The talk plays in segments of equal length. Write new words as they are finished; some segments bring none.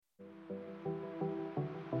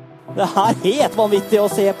Det er helt vanvittig å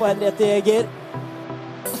se på Henriette Jæger.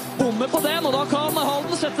 Bommer på den, og da kan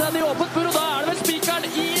Halden sette den i åpent bur, og da er det vel spikeren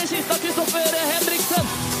i kista Kristoffer Henriksen.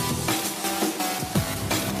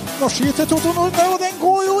 Nå skyter Totto Nordne, og den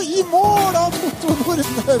går jo i mål av Totto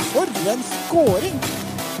Nordne. For en skåring!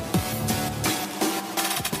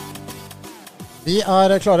 Vi er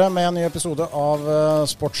klare med en ny episode av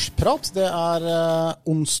Sportsprat. Det er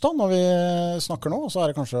onsdag når vi snakker nå, og så er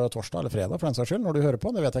det kanskje torsdag eller fredag for den saks skyld når du hører på,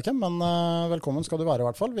 det vet jeg ikke, men velkommen skal du være i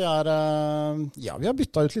hvert fall. Vi har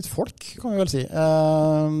byttet ut litt folk, kan vi vel si.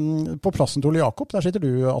 På plassen til Jakob, der sitter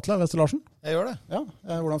du, Atle Wester Larsen. Jeg gjør det. Ja,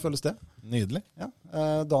 hvordan føles det? Nydelig. Ja.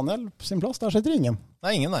 Daniel på sin plass, der sitter ingen.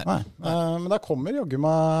 Nei, ingen, nei. Men der kommer jogge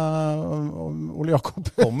med Ole Jakob.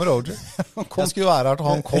 Kommer Roger. Jeg skulle være her til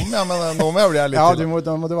han kom, ja, men nå må jeg bli her litt til. Ja,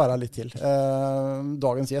 da må du være her litt til.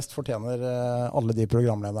 Dagens gjest fortjener alle de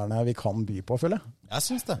programlederne vi kan by på, føler jeg. Jeg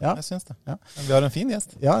syns det. Ja. Vi har en fin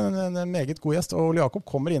gjest. Ja, en meget god gjest. Og Ole Jakob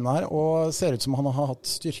kommer inn her og ser ut som han har hatt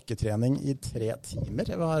styrketrening i 3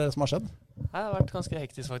 timer. Hva er det som har skjedd? Det har vært ganske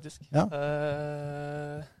hektisk, faktisk. Ja.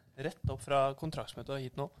 Rett opp fra kontraktsmøtet og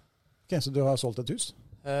hit nå. Ok, så du har solgt et hus?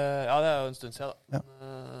 Ja, det er jo en stund siden da. Ja.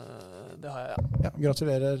 Det har jeg, ja. Ja,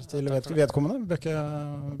 gratulerer til vedkommende. Nei,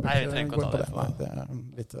 vi trenger ikke å ta det. Nei, det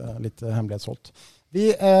er litt hemmelighetsholdt. Vi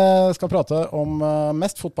skal prate om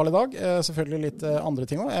mest fotball i dag. Selvfølgelig litt andre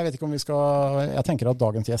ting også. Jeg vet ikke om jeg tenker at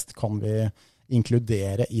dagens gjest kan vi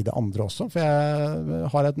inkludere i det andre også, for jeg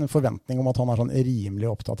har en forventning om at han er sånn rimelig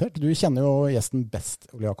oppdatert. Du kjenner jo gjesten best,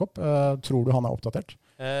 Ole Jakob. Tror du han er oppdatert?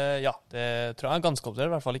 Ja, det tror jeg er ganske oppdatert.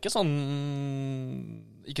 I hvert fall ikke sånn,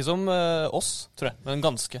 ikke som oss, tror jeg, men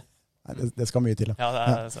ganske. Nei, det skal mye til. Ja, det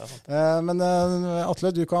er sant. Men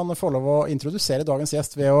Atle, du kan få lov å introdusere dagens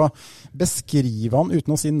gjest ved å beskrive han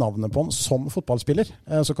uten å si navnet på han som fotballspiller.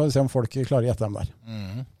 Så kan vi se om folk klarer å gjette dem der.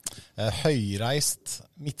 Høyreist,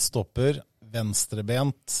 midtstopper,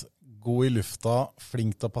 venstrebent, god i lufta,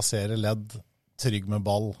 flink til å passere ledd, trygg med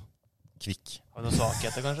ball, kvikk. Har du noen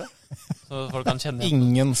svakheter, kanskje? Så folk kan kjenne igjen.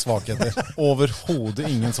 Ingen svakheter.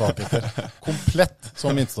 Overhodet ingen svakheter. Komplett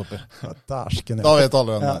som midtstopper. Da vet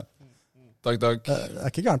alle hvem det er. Takk. Det er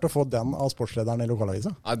ikke gærent å få den av sportslederen i lokalavisa.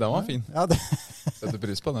 Nei, den var fin. Ja, Setter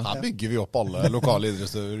pris på den. Her bygger vi opp alle lokale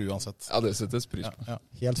idrettsutøvere uansett. Ja, det settes pris på. Ja.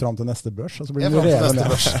 Helt fram til neste børs, og så blir det revet ned.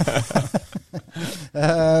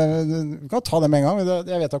 Vi kan ta det med en gang. Jeg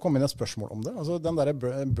vet det har kommet inn et spørsmål om det. Altså, den der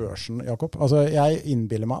børsen, Jakob. Altså, jeg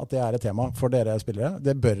innbiller meg at det er et tema for dere spillere.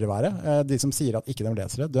 Det bør det være. De som sier at ikke de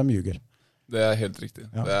leser det, de ljuger. Det er helt riktig.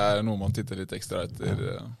 Ja. Det er noe man titter litt ekstra etter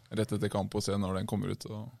rett etter kamp og ser når den kommer ut.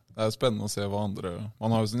 Og det er spennende å se hva andre...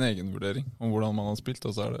 Man har jo sin egen vurdering om hvordan man har spilt,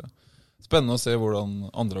 og så er det spennende å se hvordan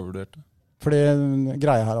andre har vurdert det. Fordi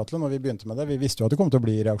greia her, Atle, når vi begynte med det, vi visste jo at det kom til å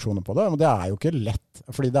bli reaksjoner på det, og det er jo ikke lett,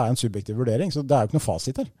 fordi det er en subjektiv vurdering, så det er jo ikke noe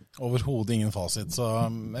fasit her. Overhodet ingen fasit. Så,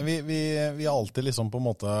 men vi har alltid liksom på en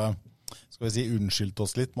måte, skal vi si, unnskyldt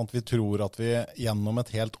oss litt, med at vi tror at vi gjennom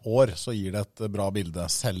et helt år så gir det et bra bilde,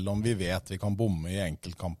 selv om vi vet vi kan bomme i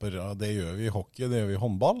enkeltkamper. Det gjør vi i hockey, det gjør vi i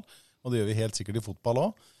håndball, og det gjør vi helt sikkert i fotball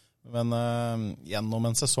også. Men gjennom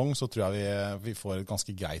en sesong så tror jeg vi får et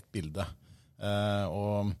ganske greit bilde.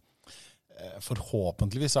 Og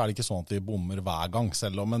forhåpentligvis er det ikke sånn at vi bommer hver gang,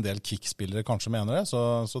 selv om en del kickspillere kanskje mener det,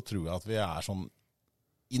 så tror jeg at vi er sånn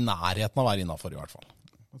i nærheten av å være innenfor i hvert fall.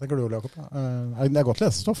 Hva tenker du, Ole Jakob? Det er godt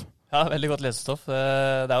lesestoff. Ja, veldig godt lesestoff.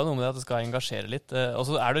 Det er jo noe med det at det skal engasjere litt. Og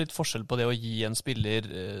så er det litt forskjell på det å gi en spiller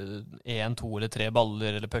 1, 2 eller 3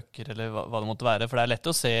 baller eller pucker eller hva det måtte være, for det er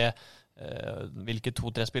lett å se hvilke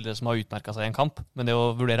 2-3 spillere som har utmerket seg i en kamp, men det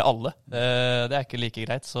å vurdere alle, det er ikke like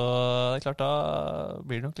greit, så det er klart da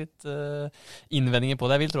blir det nok litt innvendinger på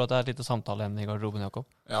det. Jeg vil tro at det er et lite samtaleemne i garderoben, Jakob.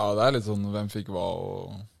 Ja, det er litt sånn hvem fikk hva,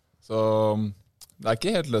 så det er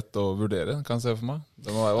ikke helt lett å vurdere, kan jeg se for meg.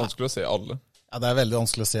 Det må være vanskelig å se alle. Ja, det er veldig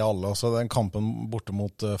vanskelig å se alle. Også den kampen borte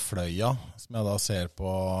mot Fløya, som jeg da ser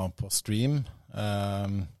på stream.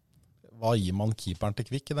 Hva gir man keeperen til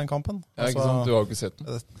Kvikk i den kampen? Ja, ikke sant? Du har jo ikke sett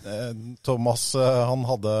den. Thomas,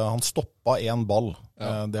 han stoppet 1 ball.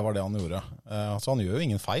 Ja. Det var det han gjorde. Så han gjør jo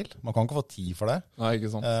ingen feil. Man kan ikke få 10 for det. Nei,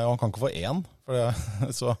 ikke sant. Og han kan ikke få 1 for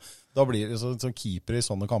det. Så da blir det, så keeper i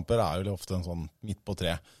sånne kamper er jo ofte en sånn midt på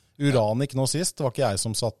 3. Uranik nå sist, det var ikke jeg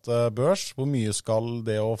som satt børs. Hvor mye skal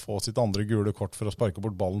det å få sitt andre gule kort for å sparke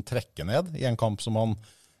bort ballen trekke ned i en kamp som han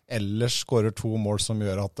ellers skårer 2 mål som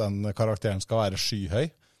gjør at den karakteren skal være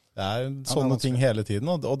skyhøy? Det er sånne ting hele tiden,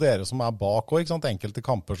 og dere som er bak også, ikke sant? Enkelte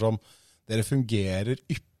kamper som dere fungerer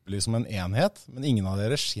ypperlig som en enhet, men ingen av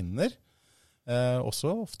dere skinner.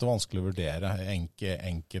 Også ofte vanskelig å vurdere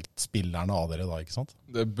enkeltspillerne av dere da, ikke sant?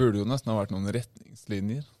 Det burde jo nesten ha vært noen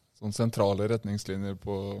retningslinjer, sånne sentrale retningslinjer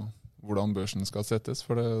på hvordan børsen skal settes,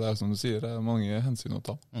 for det er som du sier, det er mange hensyn å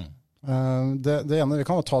ta. Det ene, vi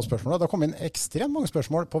kan jo ta spørsmålet. Det har kommet inn ekstremt mange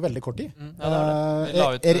spørsmål på veldig kort tid.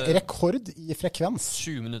 Rekord i frekvens.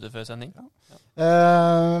 20 minutter før sending.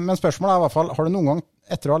 Men spørsmålet er i hvert fall, har du noen gang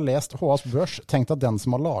etter å ha lest HAs børs tenkt at den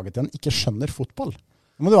som har laget den ikke skjønner fotball?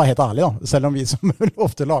 Nå må du være helt ærlig da, selv om vi som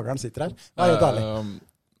ofte lager den sitter her. Vær helt ærlig.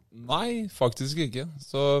 Nei, faktisk ikke.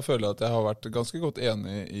 Så føler jeg at jeg har vært ganske godt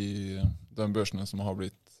enig i den børsene som har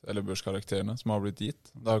blitt, eller børskarakterene som har blitt gitt.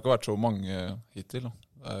 Det har ikke vært så mange hittil da.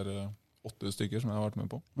 Det er 8 stykker som jeg har vært med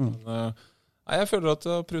på. Men, jeg føler at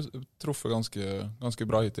jeg har truffet ganske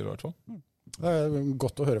bra hittil i hvert fall. Det er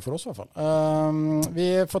godt å høre for oss i hvert fall. Vi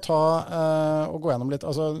får ta og gå gjennom litt.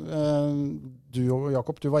 Altså, du og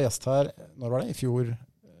Jakob, du var gjest her, når var det? I fjor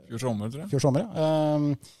sommer, tror jeg. Fjor sommer,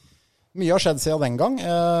 ja. Mye har skjedd siden den gang.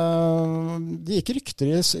 Det gikk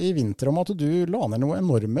rykter i vinter om at du la ned noen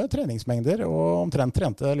enorme treningsmengder og omtrent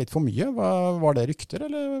trente litt for mye. Var det rykter,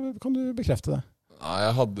 eller kan du bekrefte det? Nei,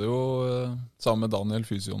 jeg hadde jo sammen med Daniel,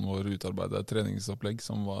 fysioen vår, utarbeidet et treningsopplegg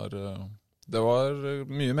som det var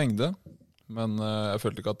mye mengde, men jeg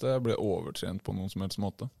følte ikke at jeg ble overtrent på noen som helst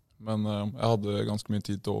måte. Men jeg hadde ganske mye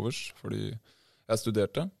tid til overs, fordi jeg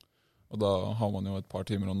studerte, og da har man jo et par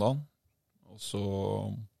timer om dagen. Og så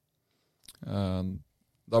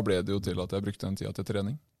da ble det jo til at jeg brukte den tida til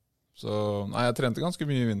trening. Så nei, jeg trente ganske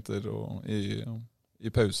mye i vinter og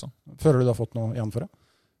i pausa. Føler du har fått noe igjen for det?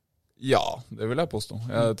 Ja, det vil jeg påstå.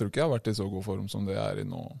 Jeg tror ikke jeg har vært i så god form som det jeg er i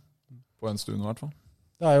nå, på en stund i hvert fall.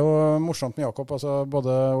 Det er jo morsomt med Jakob. Altså,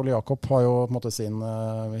 både Ole Jakob har jo på en måte sin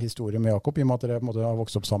historie med Jakob, i og med at dere på en måte har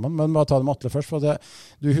vokst opp sammen. Men bare ta det med Atle først. For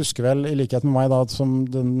du husker vel, i likhet med meg, da, som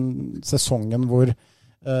den sesongen hvor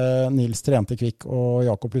Nils trente Kvikk og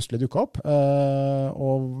Jakob plutselig dukket opp,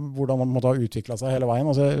 og hvordan han måtte ha utviklet seg hele veien.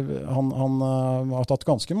 Altså, han har tatt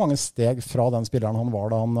ganske mange steg fra den spilleren han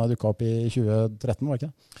var da han dukket opp i 2013, var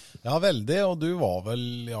ikke det? Ja, veldig, og du var vel,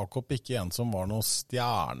 Jakob, ikke en som var noen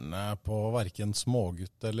stjerne på hverken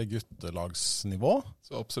smågutt- eller guttelagsnivå?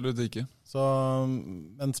 Så absolutt ikke.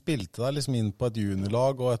 Men spilte deg liksom inn på et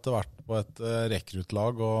juniorlag og etter hvert på et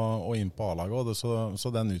rekruttlag og inn på A-laget,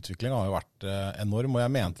 så den utviklingen har jo vært enorm. Og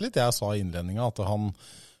jeg mente litt, jeg sa i innledningen at han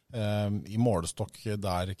i målestokk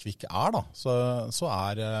der Kvikk er da,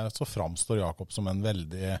 så framstår Jakob som en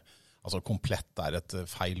veldig, altså komplett er et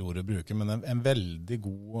feil ord å bruke, men en veldig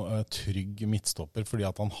god, trygg midtstopper, fordi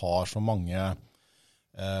at han har så mange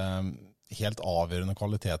helt avgjørende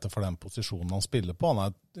kvaliteter for den posisjonen han spiller på. Han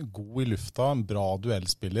er god i lufta, en bra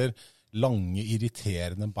duellspiller, lange,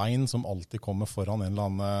 irriterende bein som alltid kommer foran en eller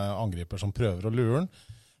annen angriper som prøver å lure den.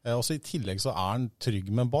 Også i tillegg så er han trygg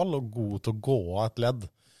med ball og god til å gå av et ledd.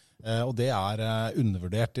 Og det er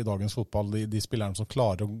undervurdert i dagens fotball, de spillerne som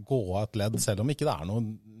klarer å gå av et ledd, selv om ikke det er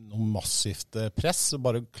noe massivt press,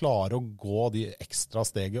 bare klarer å gå de ekstra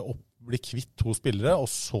steget opp, bli kvitt 2 spillere, og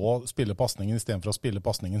så spille passningen i stedet for å spille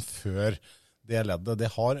passningen før det leddet. Det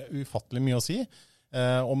har ufattelig mye å si,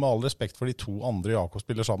 og med all respekt for de 2 andre Jakob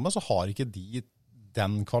spiller sammen med, så har ikke de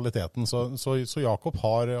den kvaliteten. Så Jakob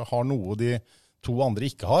har noe de 2 andre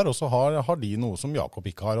ikke har, og så har de noe som Jakob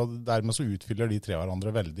ikke har, og dermed så utfyller de 3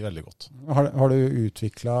 hverandre veldig, veldig godt. Har du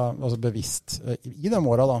utviklet, altså bevisst, i de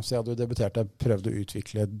årene da, siden du debuterte, prøvd å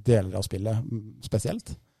utvikle deler av spillet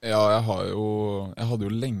spesielt? Ja, jeg hadde jo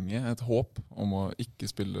lenge et håp om å ikke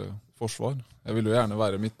spille forsvar. Jeg ville jo gjerne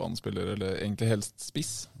være midtbanespiller, eller egentlig helst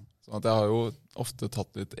spiss. Så at jeg har jo ofte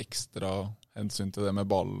tatt litt ekstra hensyn til det med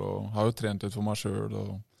ball, og har jo trent litt for meg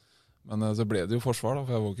selv. Men så ble det jo forsvar da,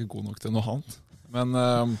 for jeg var ikke god nok til noe annet. Men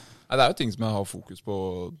det er jo ting som jeg har fokus på,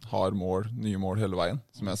 har nye mål hele veien,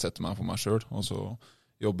 som jeg setter meg for meg selv, og så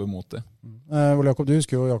jobbe mot det. Ole Jakob, du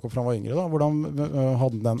husker jo Jakob fra han var yngre da. Hvordan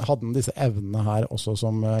hadde han disse evnene her også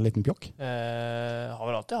som liten pjokk? Har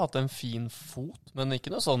vel alltid hatt en fin fot, men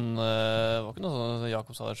ikke noe sånn, det var ikke noe sånn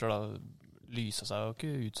Jakob sa det selv da, lyset seg jo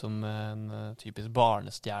ikke ut som en typisk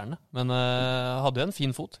barnestjerne, men hadde jo en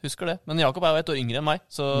fin fot, husker det. Men Jakob er jo et år yngre enn meg,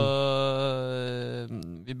 så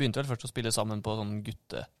vi begynte vel først å spille sammen på sånn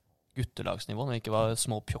guttelagsnivå, når det ikke var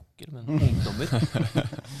små pjokker, men ungdommer.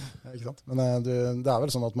 Ikke sant? Men det er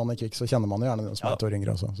vel sånn at man i Kvikk så kjenner man jo gjerne den som er et år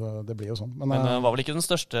yngre også, så det blir jo sånn. Men han var vel ikke den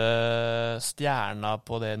største stjerna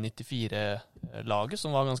på det 94-laget,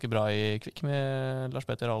 som var ganske bra i Kvikk, med Lars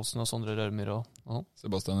Petter Halsen og Sondre Rørmyr og sånn.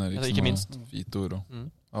 Sebastian Eriksen ikke minst. Og Fitor.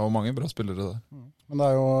 Det var mange bra spillere der. Men det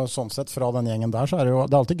er jo sånn sett, fra den gjengen der, så er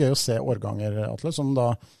det alltid gøy å se årganger, Atle, som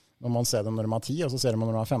da når man ser dem når de er 10, og så ser man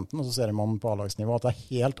når de er 15, og så ser man på A-lagsnivå at det er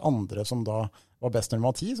helt andre som da var best når de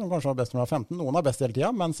var 10, som kanskje var best når de var 15. Noen er best hele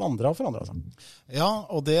tiden, mens andre har forandret seg. Ja,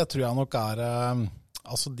 og det tror jeg nok er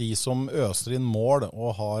Altså de som øser inn mål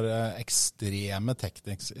og har ekstreme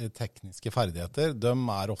tekniske ferdigheter, de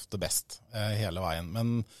er ofte best hele veien.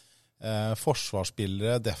 Men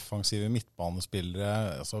forsvarsspillere, defensive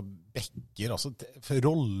midtbanespillere, altså bekker, altså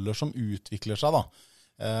roller som utvikler seg da.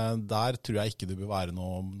 Der tror jeg ikke du bør være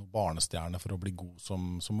noe barnestjerne for å bli god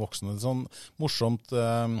som voksen. Det er sånn morsomt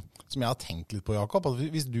som jeg har tenkt litt på, Jakob, at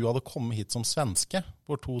hvis du hadde kommet hit som svenske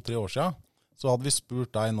for 2-3 år siden, så hadde vi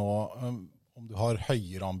spurt deg nå om du har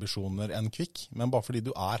høyere ambisjoner enn Kvikk. Men bare fordi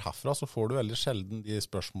du er herfra, så får du veldig sjelden de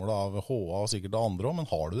spørsmålene av HA og sikkert av andre også. Men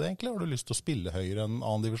har du det egentlig? Har du lyst til å spille høyere enn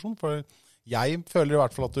annen divisjon? For jeg føler i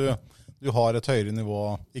hvert fall at du har et høyere nivå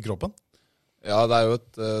i kroppen. Ja, det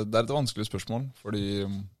er et vanskelig spørsmål, fordi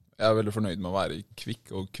jeg er veldig fornøyd med å være i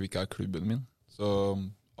Kvikk, og Kvikk er klubben min. Så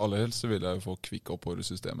aller helst så vil jeg jo få Kvikk opp over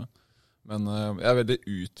systemet. Men jeg er veldig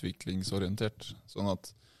utviklingsorientert, sånn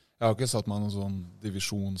at jeg har ikke satt meg noen sånn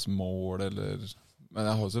divisjonsmål, men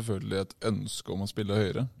jeg har selvfølgelig et ønske om å spille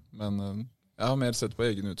høyere. Men jeg har mer sett på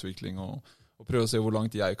egen utvikling og prøve å se hvor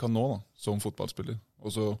langt jeg kan nå da, som fotballspiller.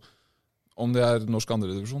 Og så om det er norsk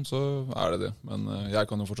andre divisjon, så er det. Men jeg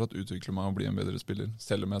kan jo fortsatt utvikle meg og bli en bedre spiller,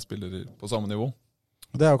 selv om jeg spiller på samme nivå.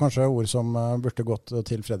 Det er jo kanskje ord som burde gått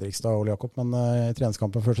til Fredrikstad og Jakob, men i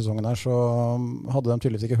treningskampen før sesongen her så hadde de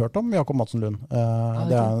tydeligvis ikke hørt om Jakob Madsen Lund.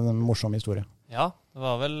 Det er en morsom historie. Ja, det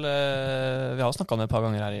var vel vi har snakket om det et par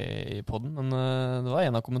ganger her i podden, men det var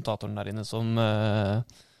en av kommentatorene der inne som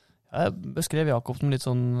jeg beskrev Jakob som litt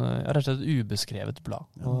sånn, rett og slett ubeskrevet blad.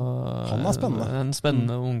 Han er spennende. En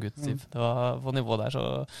spennende unggutt, Siv. Det var på nivå der, så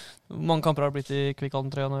hvor mange kamper har det blitt i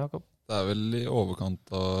Kvikk-Hallen-trøya nå, Jakob? Det er vel i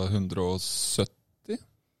overkant av 170.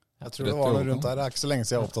 Jeg tror det var noe rundt der. Det er ikke så lenge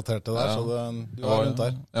siden jeg oppdaterte der, så du var rundt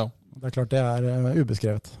der. Ja. Det er klart det er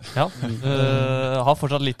ubeskrevet. Ja, har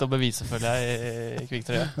fortsatt litt å bevise, føler jeg, i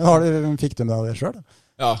Kvikk-trøya. Men fikk du med det selv?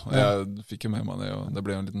 Ja, jeg fikk jo med meg det, og det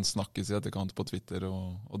ble en liten snakkes i etterkant på Twitter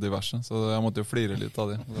og diverse, så jeg måtte jo flire litt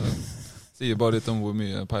av det. Det sier bare litt om hvor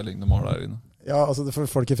mye peiling de har der inne. Ja, altså for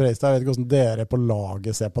folk i Fredrikstad, jeg vet ikke hvordan dere på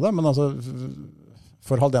laget ser på det, men altså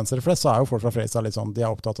for haldensere flest så er jo folk fra Fredrikstad litt sånn, de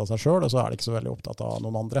er opptatt av seg selv, og så er de ikke så veldig opptatt av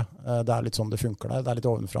noen andre. Det er litt sånn det funker der, det er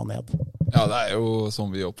litt ovenfra og ned. Ja, det er jo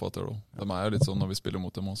sånn vi oppfatter det. De er jo litt sånn når vi spiller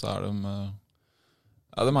mot dem også, så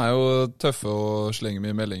er de er jo tøffe og slenger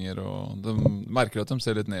mye meldinger, og de merker at de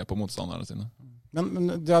ser litt ned på motstanderne sine.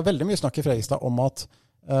 Men det er veldig mye snakk i Fredrikstad om at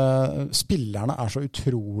spillerne er så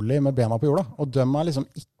utrolig med bena på jorda, og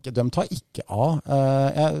de tar ikke av.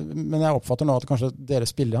 Men jeg oppfatter nå at kanskje dere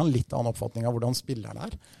spiller en litt annen oppfatning av hvordan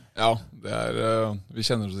spillerne er. Ja, vi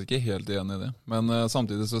kjenner oss ikke helt igjen i det. Men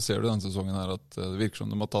samtidig så ser du denne sesongen her at det virker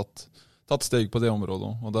som de har tatt steg på det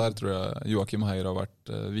området, og der tror jeg Joakim Heier har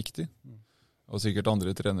vært viktig. Og sikkert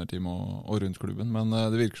andre i trenerteam og rundt klubben. Men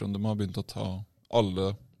det virker som de har begynt å ta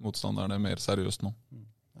alle motstanderne mer seriøst nå.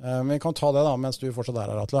 Men vi kan ta det da, mens du fortsatt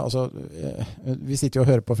er her, Atle. Altså, vi sitter jo og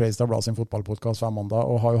hører på Fredrikstad Blad sin fotballpodcast hver mandag,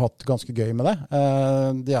 og har jo hatt ganske gøy med det.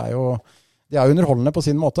 De er jo underholdende på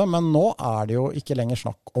sin måte, men nå er det jo ikke lenger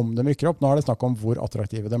snakk om de rykker opp. Nå er det snakk om hvor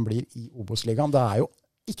attraktive de blir i Obos-ligaen. Det er jo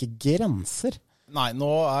ikke grenser. Nei,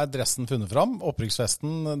 nå er dressen funnet fram.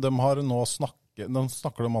 Opprykksfesten, de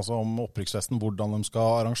snakker de altså om opprykksfesten, hvordan de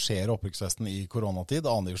skal arrangere opprykksfesten i koronatid.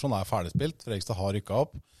 Annen divisjon er ferdigspilt, Fredrikstad har rykket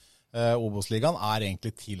opp. Obos-ligaen er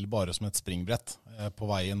egentlig til bare som et springbrett på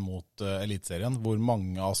veien mot elitserien, hvor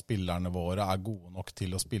mange av spillerne våre er gode nok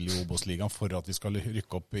til å spille i Obos-ligaen for at vi skal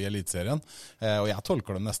rykke opp i elitserien. Og jeg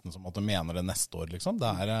tolker det nesten som at de mener det neste år, liksom.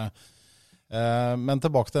 Men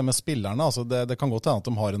tilbake til det med spillerne, altså det kan godt hende at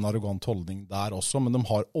de har en arrogant holdning der også, men de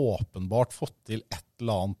har åpenbart fått til et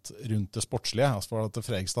eller annet rundt det sportslige, altså for at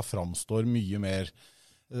Fredrikstad framstår mye mer,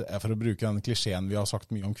 for å bruke den klisjeen vi har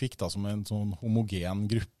sagt mye om Kvikk, da, som en sånn homogen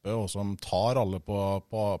gruppe, og som tar alle på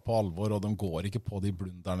alvor, og de går ikke på de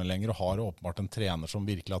blunderne lenger, og har åpenbart en trener som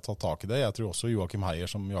virkelig har tatt tak i det. Jeg tror også Joakim Heier,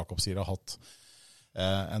 som Jakob sier, har hatt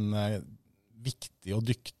en viktig og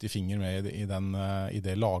dyktig finger med i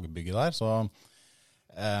det lagbygget der, så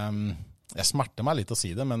jeg smerter meg litt å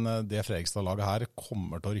si det, men det Fredrikstad-laget her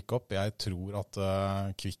kommer til å rykke opp. Jeg tror at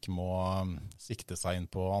Kvikk må sikte seg inn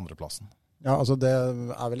på andreplassen. Ja, altså det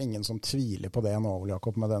er vel ingen som tviler på det nå,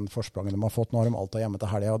 Jakob, med den forsprangen de har fått. Nå har de alt av hjemme til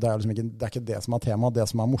helga, og det er ikke det som er tema. Det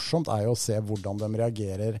som er morsomt er jo å se hvordan de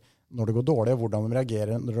reagerer når det går dårlig, og hvordan de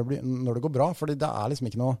reagerer når det går bra, fordi det er liksom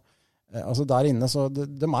ikke noe, altså der inne, så de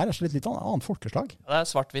er rett og slett litt annet folkeslag. Ja, det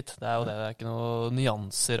er svart-hvitt, det er jo det. Det er ikke noen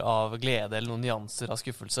nyanser av glede eller noen nyanser av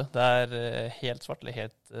skuffelse. Det er helt svart eller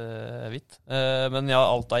helt hvitt. Men ja,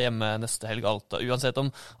 Alta hjemme neste helg, uansett om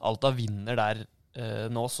Alta vinner der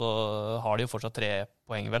nå så har de jo fortsatt 3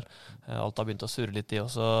 poeng vel. Alt har begynt å surre litt i, og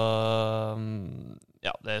så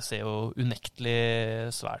ja, det ser jo unektelig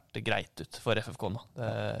svært greit ut for FFK nå.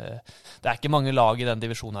 Det ikke mange lag i den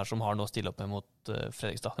divisjonen her som har noe å stille opp med mot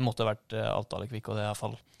Fredrikstad. Det måtte ha vært Altdal eller Kvikk, og det er i hvert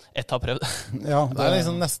fall ett har prøvd. Ja, det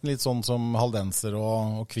liksom nesten litt sånn som haldenser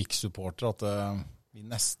og Kvikk-supporter, at vi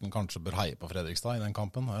nesten kanskje bør heie på Fredrikstad i den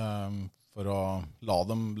kampen, for å la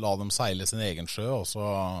dem seile sin egen sjø, og så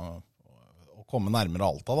komme nærmere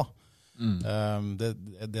Alta da.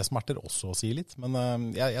 Det smerter også å si litt,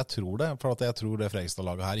 men jeg tror det, for at jeg tror det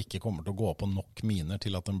Fredrikstad-laget her ikke kommer til å gå på nok miner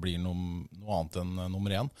til at den blir noe annet enn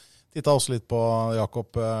nummer 1. Titta også litt på,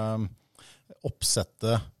 Jakob,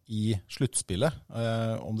 oppsettet i sluttspillet.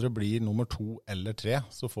 Om dere blir nummer 2 eller 3,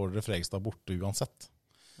 så får dere Fredrikstad borte uansett.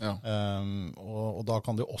 Ja. Og da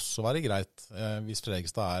kan det jo også være greit, hvis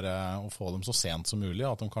Fredrikstad å få dem så sent som mulig,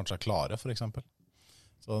 at de kanskje klare, for eksempel.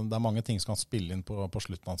 Så det mange ting som kan spille inn på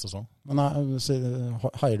slutten av en sesong. Men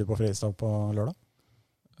heier du på Fredrikstad på lørdag?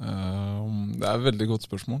 Det et veldig godt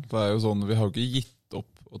spørsmål. Det jo sånn, vi har jo ikke gitt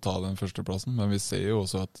opp å ta den førsteplassen, men vi ser jo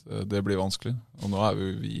også at det blir vanskelig. Og nå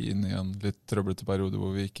vi inne i en litt trøblete periode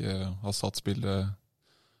hvor vi ikke har satt spillet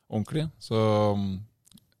ordentlig. Så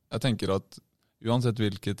jeg tenker at uansett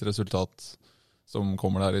hvilket resultat som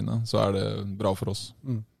kommer der inne, så det bra for oss.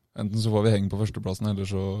 Enten så får vi henge på førsteplassen, eller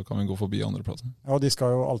så kan vi gå forbi andreplassen. Ja,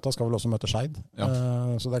 og Alta skal vel også møte Skeid. Ja.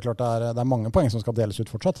 Så det klart det mange poeng som skal deles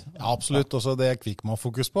ut fortsatt. Ja, absolutt. Også det Kvikk må ha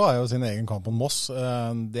fokus på jo sin egen kamp om Moss.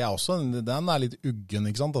 Det også, den litt uggen,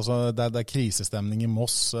 ikke sant? Altså, det krisestemning i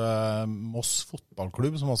Moss. Moss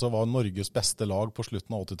fotballklubb, som også var Norges beste lag på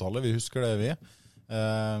slutten av 80-tallet. Vi husker det, vi.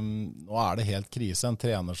 Nå det helt krise. En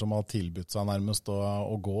trener som har tilbudt seg nærmest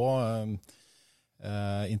å gå.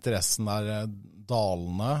 Interessen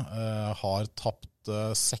dalende, har tapt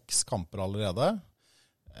 6 kamper allerede.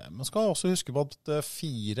 Man skal også huske på at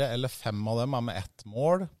 4 eller 5 av dem med 1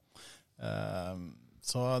 mål.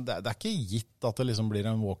 Så det ikke gitt at det liksom blir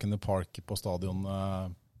en walk in the park på stadion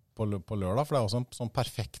på lørdag, for det også en sånn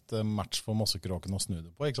perfekt match for Mossekråken å snu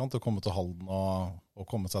det på, ikke sant? Å komme til Halden og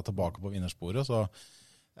komme seg tilbake på vinnersporet, så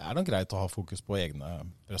det nok greit å ha fokus på egne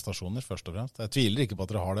prestasjoner først og fremst. Jeg tviler ikke på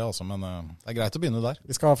at dere har det, altså, men det greit å begynne der.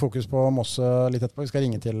 Vi skal ha fokus på Moss litt etterpå. Vi skal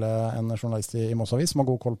ringe til en journalist i Moss Avis som har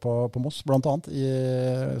god koll på Moss, blant annet,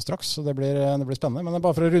 straks. Så det blir spennende. Men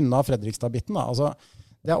bare for å runde av Fredrikstad-biten, da. Altså,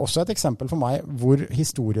 det også et eksempel for meg hvor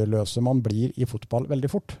historieløse man blir i fotball veldig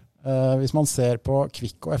fort. Hvis man ser på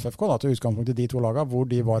Kvikk og FFK, da, til utgangspunkt i de 2 lagene, hvor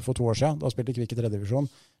de var for 2 år siden, da spilte Kvikk i 3. divisjon,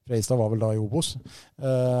 Fredrikstad var vel da i Obos.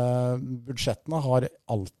 Budsjettene har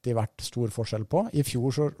alltid vært stor forskjell på. I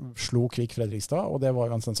fjor så slo Kvikk Fredrikstad, og det var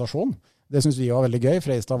jo en sensasjon. Det synes vi var veldig gøy,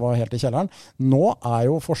 Fredrikstad var helt i kjelleren. Nå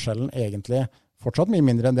jo forskjellen egentlig fortsatt mye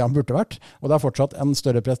mindre enn det han burde vært, og det fortsatt en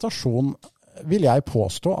større prestasjon, vil jeg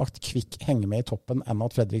påstå, at Kvikk henger med i toppen enn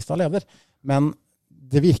at Fredrikstad leder. Men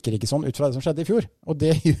det virker ikke sånn ut fra det som skjedde i fjor. Og det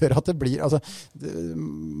gjør at det blir,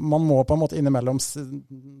 man må på en måte innimellom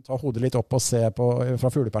ta hodet litt opp og se på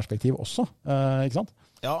fra fugleperspektiv også, ikke sant?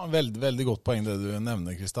 Ja, veldig, veldig godt poeng det du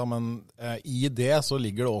nevner, Kristian, men i det så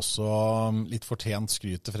ligger det også litt fortjent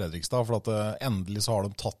skryt til Fredrikstad, for at endelig så har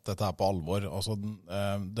de tatt dette her på alvor. Altså,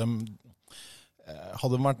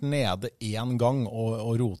 hadde de vært nede 1 gang og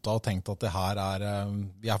rota og tenkt at det her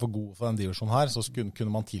vi for gode for den divisjonen her, så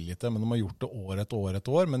kunne man tilgitt det, men de har gjort det år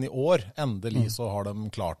etter år, men i år, endelig så har de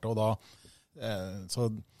klart det, og da, så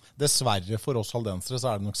dessverre for oss haldensere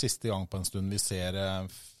så det nok siste gang på en stund vi ser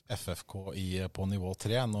FFK på nivå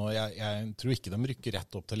 3. Nå, jeg tror ikke de rykker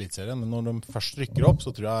rett opp til elitserien, men når de først rykker opp,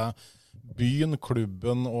 så tror jeg byen,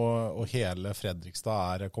 klubben og hele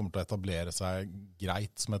Fredrikstad kommer til å etablere seg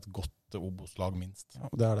greit som et godt Obos-lag minst. Ja,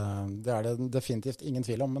 det det definitivt ingen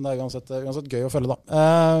tvil om, men det uansett gøy å følge da.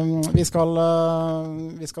 Vi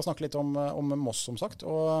skal snakke litt om Moss, som sagt,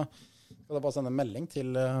 og skal da bare sende en melding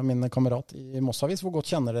til min kamerat i Moss Avis. Hvor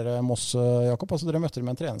godt kjenner dere Moss, Jakob? Altså, dere møtte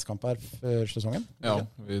med en treningskamp her før sesongen? Ja,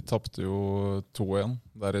 vi tappte jo 2-1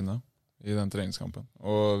 der inne i den treningskampen.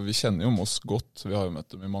 Og vi kjenner jo Moss godt. Vi har jo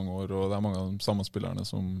møtt dem i mange år, og det mange av de samme spillerne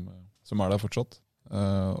som der fortsatt.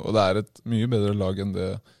 Og det et mye bedre lag enn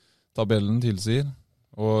det tabellen tilsier,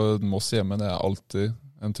 og Moss hjemme, det alltid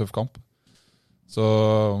en tøff kamp. Så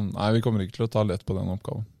nei, vi kommer ikke til å ta lett på den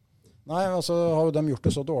oppgaven. Nei, altså har jo de gjort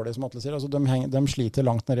det så dårlig, som Atle sier. Altså, de sliter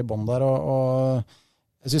langt nede i bånd der, og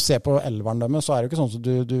hvis du ser på elveren deres, så det jo ikke sånn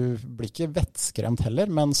at du blir ikke vettskremt heller,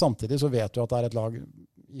 men samtidig så vet du at det et lag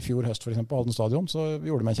i fjor høst for eksempel, på Halden stadion, så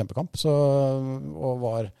gjorde de en kjempekamp, og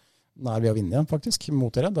var nær ved å vinne igjen faktisk,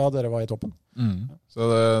 mot dere, da dere var i toppen. Så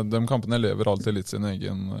de kampene lever alltid litt sin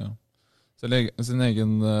sin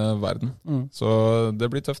egen verden. Så det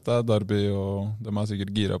blir tøft, det derby, og de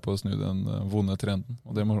sikkert gira på å snu den vonde trenden.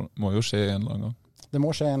 Og det må jo skje en eller annen gang. Det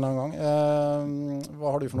må skje en eller annen gang.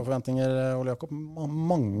 Hva har du for noen forventninger, Ole Jakob?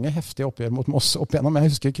 Mange heftige oppgjør mot Moss opp igjennom.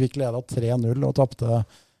 Jeg husker Kvikk ledet 3-0 og tapte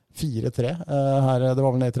 4-3. Det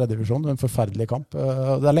var vel ned i 3. divisjon, en forferdelig kamp.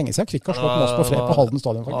 Det lenge siden Kvikk har slått Moss på Halden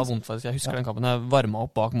stadion, faktisk. Det var vondt, faktisk. Jeg husker den kampen. Jeg varmet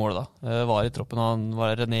opp bak målet da. Var i troppen, han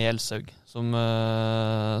var René Elsaug, som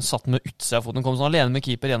satt med utsida av foten. Kom sånn alene med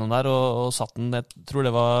keeper gjennom der, og satt den, jeg tror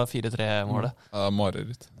det var 4-3-målet.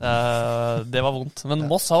 Mareritt. Det var vondt. Men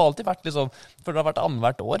Moss har alltid vært liksom, for det har vært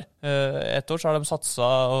annethvert år. Et år så har de satset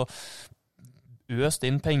og øst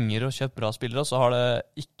inn penger og kjøpt bra spillere, og så har det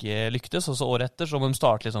ikke lyktes, og så året etter så må de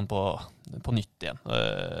starte liksom på nytt igjen.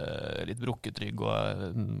 Litt brukketrygg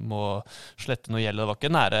og må slette noe gjeld. Det var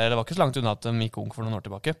ikke nære, det var ikke så langt unna at de gikk ung for noen år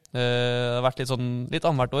tilbake. Det har vært litt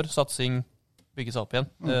annethvert år, satsing, bygge seg opp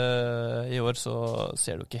igjen. I år så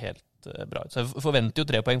ser det jo ikke helt bra ut. Så jeg forventer jo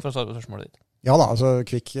 3 poeng for å svare på spørsmålet ditt. Ja da, altså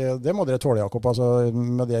Kvikk, det må dere tåle, Jakob. Altså,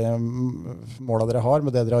 med de målene dere har,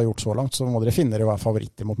 med det dere har gjort så langt, så må dere finne dere å være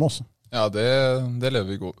favoritter mot Moss. Ja, det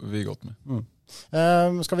lever vi godt med.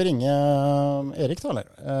 Skal vi ringe Erik da, eller?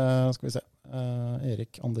 Skal vi se.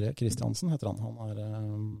 Erik André Kristiansen heter han. Han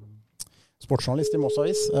sportsjournalist i Moss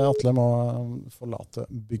Avis. Atle må forlate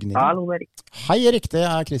bygningen. Hallo, Erik. Hei, Erik. Det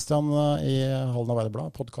Kristian i Halden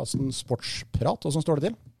Arbeiderblad, podcasten Sportsprat. Hvordan står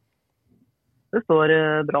det til? Det står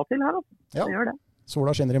bra til her, altså. Ja. Det gjør det.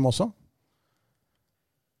 Sola skinner i Moss også?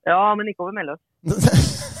 Ja, men ikke over Melløs.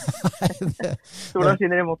 Sola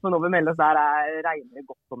skinner i Moss, men over Melløs der regner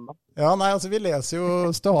godt om det. Ja, nei, altså vi leser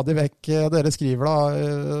jo stadig vekk, dere skriver da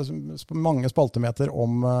mange spaltemeter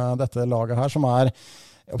om dette laget her, som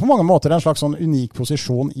på mange måter en slags sånn unik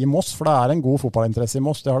posisjon i Moss, for det en god fotballinteresse i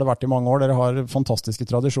Moss, det har det vært i mange år, dere har fantastiske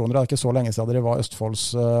tradisjoner, det ikke så lenge siden dere var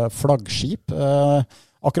Østfolds flaggskip.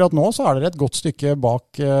 Akkurat nå så dere et godt stykke bak,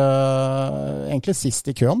 egentlig sist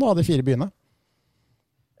i køen da, de 4 byene.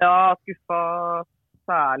 Ja, skuffa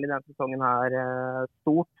særlig denne sesongen her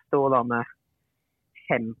stort, stå da med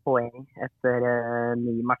 5 poeng etter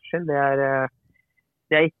 9 matcher.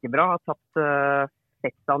 Det ikke bra, har tatt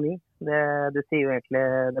 6 av 9. Det sier jo egentlig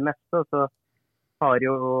det meste, og så har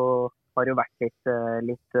jo vært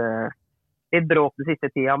litt bråk den siste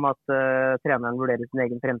tida med at treneren vurderer sin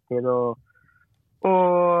egen fremtid, og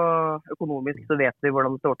økonomisk så vet vi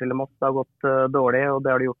hvordan det står til i Moss. Det har gått dårlig, og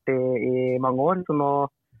det har det gjort i mange år, så nå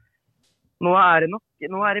det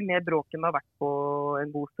mer bråk enn det har vært på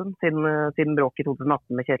en god stund, siden bråk i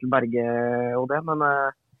 2018 med Kjetil Berge og det, men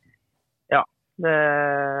ja,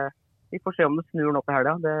 vi får se om det snur nå til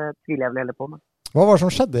helga, det tviler jeg vel heller på. Men. Hva var det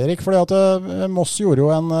som skjedde, Erik? Fordi at Moss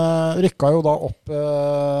rykka jo da opp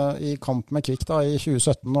i kamp med Kvikk da, i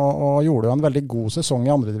 2017, og gjorde jo en veldig god sesong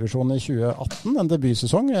i andre divisjon i 2018, en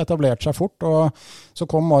debutsesong, etablerte seg fort, og så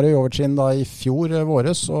kom Mario Jovic inn da i fjor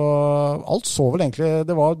våres, og alt så vel egentlig,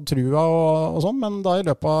 det var trua og sånn, men da i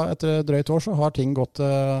løpet av etter drøyt år så har ting gått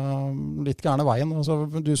litt gærne veien.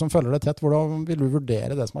 Altså, du som følger det tett, hvordan vil du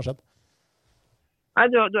vurdere det som har skjedd? Nei,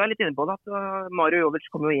 du litt inne på det. Mario Jovic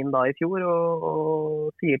kom jo inn da i fjor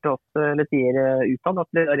og sier til oss, eller sier utad at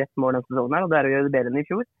det rett mål denne sesongen her, og det å gjøre det bedre enn i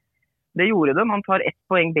fjor. Det gjorde de. Han tar 1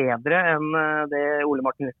 poeng bedre enn det Ole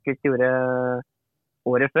Martin Eskilst gjorde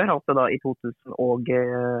året før, altså da i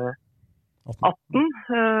 2018.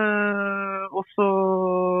 Og så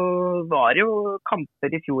var det jo kamper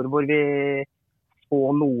i fjor hvor vi så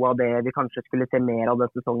noe av det vi kanskje skulle se mer av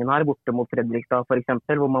denne sesongen her, borte mot Fredrikstad for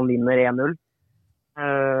eksempel, hvor man vinner 1-0.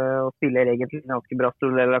 Og spiller egentlig ganske bra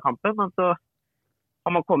stor del av kampen, men så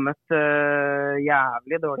har man kommet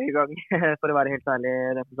jævlig dårlig i gang for å være helt ærlig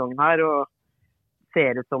denne sesongen her, og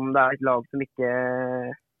ser ut som det et lag som ikke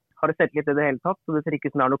har sett litt i det hele tatt, så det ser ikke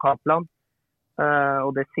ut som det noe kampplan,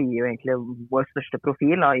 og det sier jo egentlig vår største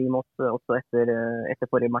profil da, i Moss, også etter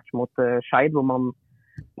forrige match mot Skeid, hvor man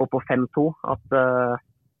går på 5-2,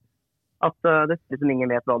 at det ser ut som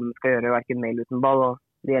ingen vet hva de skal gjøre, hverken med eller uten ball, og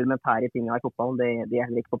de elementære tingene i fotballen, de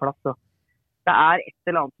heller ikke på plass. Så det et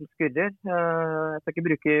eller annet som skurrer. Jeg skal ikke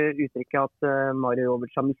bruke uttrykket at Mario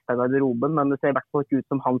Jovic har mistet garderoben, men det ser i hvert fall ikke ut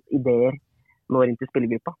som hans ideer når inn til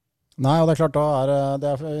spillergruppa. Nei, og det klart da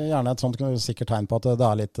det gjerne et sånt sikkert tegn på at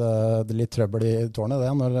det litt trøbbel i tårnet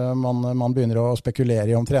det, når man begynner å spekulere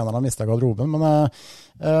i om treneren har mistet garderoben. Men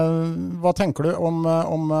hva tenker du om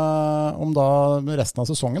da resten av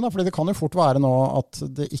sesongen? Da? Fordi det kan jo fort være nå at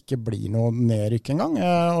det ikke blir noe nedrykk engang,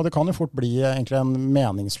 og det kan jo fort bli egentlig en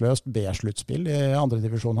meningsløst B-sluttspill i andre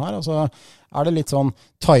divisjon her. Altså, det litt sånn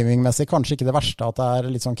timingmessig kanskje ikke det verste at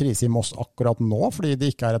det litt sånn krise i Moss akkurat nå, fordi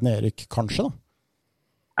det ikke et nedrykk kanskje da?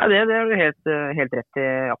 Ja, det er du helt rett i,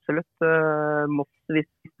 absolutt. Moss,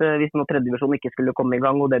 hvis nå tredje divisjon ikke skulle komme i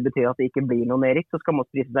gang, og det betyr at det ikke blir noe nedrykk, så skal Moss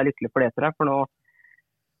prise seg lykkelig for det, tror jeg. For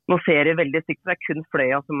nå ser det veldig stygt. Det er kun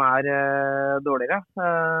Fløya som er dårligere.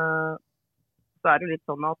 Så er det litt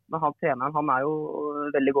sånn at treneren, han er jo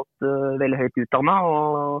veldig høyt utdannet,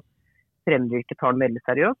 og treneryrket tar den veldig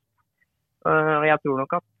seriøst. Og jeg tror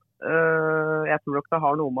nok det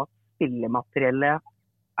har noe med at spillemateriellet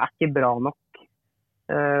er ikke bra nok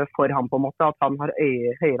for ham på en måte, at han har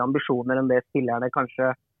høyere ambisjoner enn det spillerne kanskje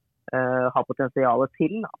har potensialet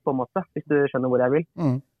til, på en måte, hvis du skjønner hvor jeg vil.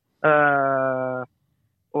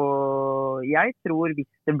 Og jeg tror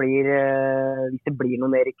hvis det blir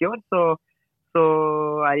noe nedrykk i år, så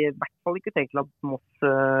er det i hvert fall ikke tenkt at Moss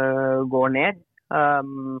går ned.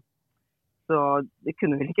 Så det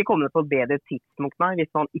kunne vel ikke komme på et bedre tidspunkt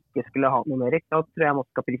hvis man ikke skulle ha noe nedrykk. Da tror jeg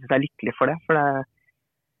Moss skal prise seg lykkelig for det, for det.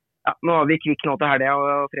 Ja, nå har vi Kvikk nå til helga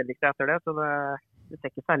og Fredrikstad etter det, så det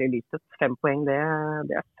ser ikke særlig lyst ut. 5 poeng, det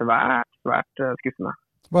er svært skuffende.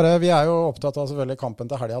 Vi er jo opptatt av selvfølgelig kampen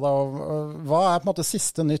til helga da. Hva er på en måte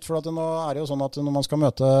siste nytt? For nå er det jo sånn at når man skal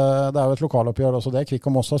møte, det er jo et lokaloppgjør også det, Kvikk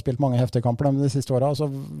og Moss har spilt mange heftige kamper de siste årene, så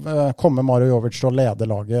kommer Mario Jovic til å lede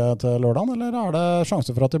laget til lørdagen, eller er det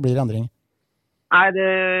sjanse for at det blir endring? Nei,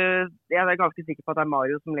 jeg er ganske sikker på at det er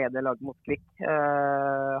Mario som leder laget mot Kvikk.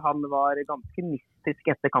 Han var ganske mystisk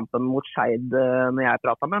etter kampen mot Skeid når jeg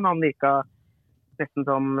pratet med ham. Han virket nesten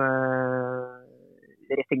som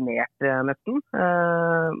resignert nesten.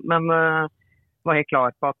 Men var helt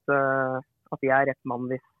klar på at jeg er rett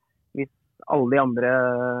mann hvis alle de andre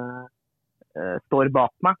står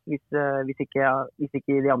bak meg. Hvis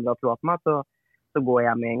ikke de andre har troet på meg, så går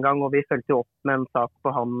jeg med en gang. Og vi følte jo opp med en sak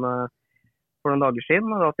på han for noen dager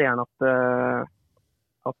siden, og da sier han at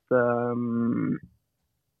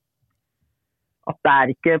det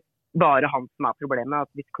er ikke bare han som er problemet,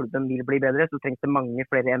 at hvis klubben vil bli bedre, så trengs det mange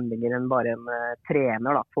flere endringer enn bare en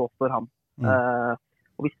trener, da, påstår han.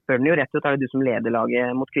 Og vi spør den jo rett ut, er det du som leder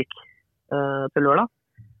laget mot Kvikk til lørdag?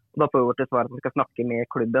 Og da får vi vårt svar at man skal snakke med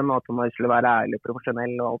klubben, og at man skulle være ærlig og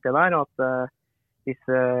profesjonell og alt det der, og at hvis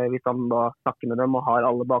han da snakker med dem og har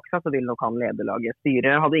alle bak seg, så vil nok han lede laget.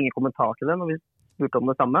 Styret hadde ingen kommentar til det når vi spurte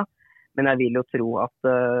om det samme, men jeg vil jo tro at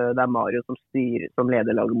det er Mario som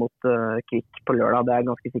leder laget mot Kvikk på lørdag, det er jeg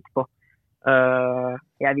ganske sikker på.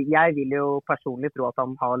 Jeg vil jo personlig tro at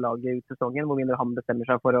han har laget ut sesongen, hvor mindre han bestemmer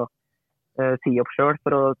seg for å si opp selv,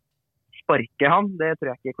 for å sparke han. Det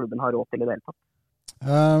tror jeg ikke klubben har råd til i det hele tatt.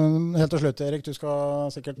 Helt til slutt, Erik, du skal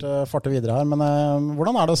sikkert farte videre her, men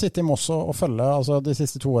hvordan er det å sitte i Moss og følge de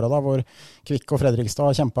siste 2 årene da, hvor Kvikk og Fredrikstad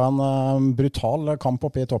har kjempet en brutal kamp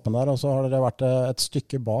oppe i toppen der, og så har dere vært et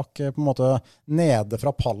stykke bak, på en måte nede fra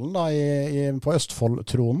pallen da, på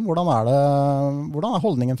Østfold-tronen. Hvordan er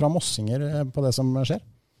holdningen fra mossinger på det som skjer?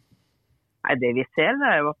 Nei, det vi ser det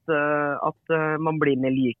er jo at man blir mer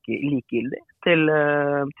likegyldig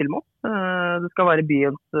til Moss. Det skal være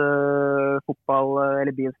byens fotball,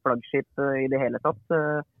 eller byens flaggskip i det hele tatt,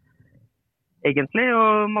 egentlig.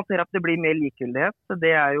 Og man ser at det blir mer likegyldighet. Det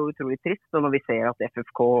er jo utrolig trist. Og når vi ser at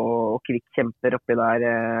FFK og Kvikk kjemper oppi der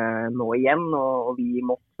nå igjen, og vi i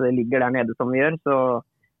Moss ligger der nede som vi gjør, så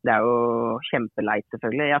det er jo kjempeleit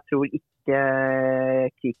selvfølgelig. Jeg tror ikke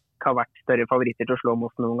Kvikk har vært større favoritter til å slå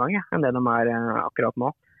Moss noen gang, enn det de er akkurat nå.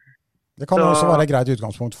 Det kan også være et greit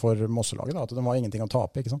utgangspunkt for Mosselaget, at de har ingenting å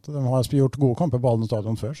tape, ikke sant? De har gjort gode kamper på Halden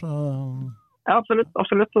stadion før, så... Ja, absolutt. Og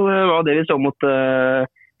det var det vi så mot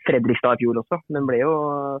Fredrikstad i fjor også. Den ble jo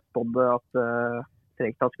spådd at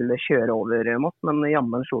Fredrikstad skulle kjøre over Moss, men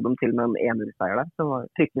jammen slo dem til med en 1-0-seier der, så det var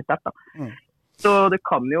fryktelig sterkt da. Så det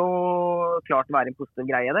kan jo klart være en positiv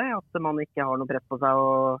greie det, at man ikke har noe press på seg,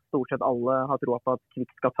 og stort sett alle har troet på at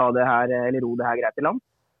Kvikk skal ta det her, eller ro det her greit i land.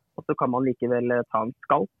 Og så kan man likevel ta en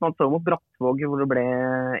skalp. Man så mot Brattvåg, hvor det ble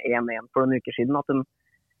 1-1 for noen uker siden, at den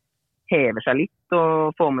hever seg litt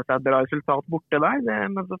og får med seg et bra resultat borte der,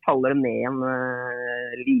 men så faller den ned igjen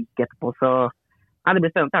like etterpå, så nei, det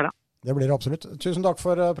blir spennende her da. Det blir det absolutt. Tusen takk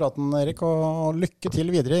for praten, Erik, og lykke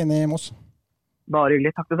til videre inn i Moss. Bare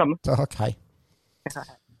hyggelig, takk det samme. Takk, hei.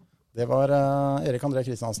 Det var Erik André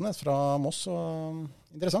Kristiansen fra Moss, og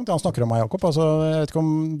interessant det han snakker om meg, Jakob. Altså, jeg vet ikke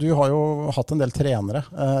om du har jo hatt en del trenere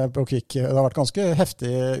på Kvikk. Det har vært ganske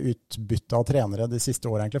heftig utbytte av trenere de siste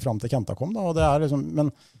årene, egentlig, frem til Kenta kom. Da, og det er liksom,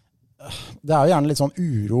 men det er jo gjerne litt sånn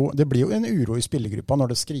uro. Det blir jo en uro i spillergruppa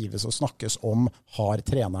når det skrives og snakkes om har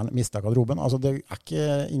treneren mistet garderoben. Altså, det er ikke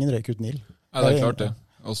ingen røyk uten ild. Ja, det er klart det.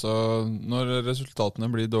 Også når resultatene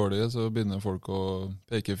blir dårlige, så begynner folk å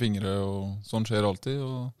peke fingre, og sånn skjer alltid.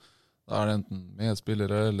 Og da er det enten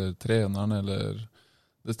medspillere eller treneren eller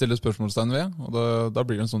det stiller spørsmålstegn ved, og da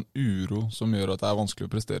blir det en sånn uro som gjør at det er vanskelig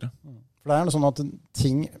å prestere. For det er noe sånn at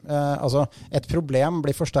altså et problem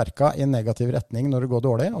blir forsterket i negativ retning når det går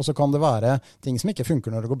dårlig, og så kan det være ting som ikke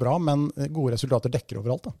funker når det går bra, men gode resultater dekker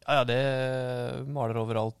overalt. Da. Ja, det maler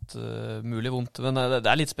overalt mulig vondt, men det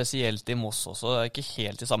er litt spesielt i Moss også. Det er ikke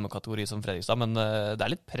helt i samme kategori som Fredrikstad, men det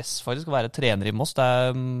er litt press faktisk å være trener i Moss. Det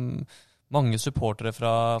er mange supportere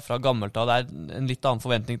fra gammelt av. Det er en litt annen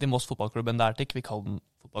forventning til Moss fotballklubb enn det er til Kvikkhallen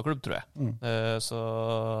fotballklubb, tror jeg. Så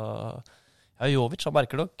ja, Jovic, han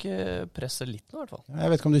merker nok presset litt nå i hvert fall.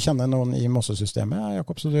 Jeg vet ikke om du kjenner noen i Mosse-systemet,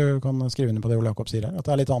 Jakob, så du kan skrive under på det Ole Jakob sier her, at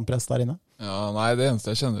det er litt annen press der inne. Ja, nei, det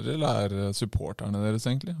eneste jeg kjenner til er supporterne deres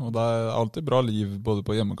egentlig, og det er alltid bra liv både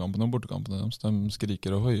på hjemmekampene og bortekampene deres. De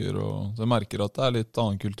skriker og høyer, og de merker at det er litt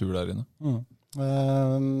annen kultur der inne.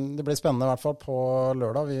 Det blir spennende i hvert fall på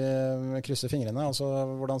lørdag. Vi krysser fingrene. Altså,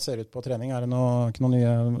 hvordan ser det ut på trening? Er det ikke noen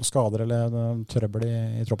nye skader eller trøbbel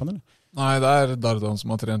i troppen, eller? Nei, det er Dardan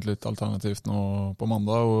som har trent litt alternativt nå på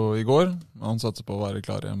mandag og i går. Han satser på å være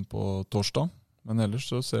klar igjen på torsdag. Men ellers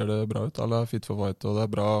så ser det bra ut. Alle er fit for fight, og det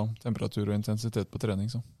er bra temperatur og intensitet på trening.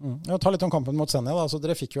 Så. Ja, ta litt om kampen mot Senja. Da. Altså,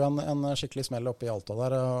 dere fikk jo en skikkelig smell oppe i Alta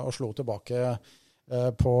der og slo tilbake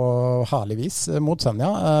på herlig vis mot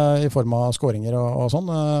Senja i form av skåringer og sånn.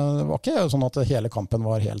 Det var ikke sånn at hele kampen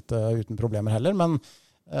var helt uten problemer heller, men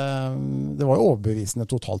det var jo overbevisende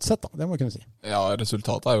totalt sett, da. Det må jeg kunne si. Ja,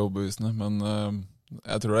 resultatet er jo overbevisende, men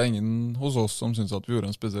jeg tror det er ingen hos oss som synes at vi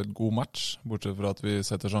gjorde en spesielt god match, bortsett fra at vi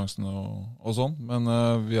setter sjansene og sånn. Men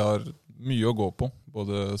vi har mye å gå på,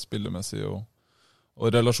 både spillemessig og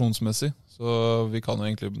relasjonsmessig. Så vi kan jo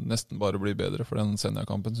egentlig nesten bare bli bedre, for den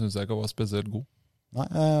Senja-kampen synes jeg ikke var spesielt god. Nei,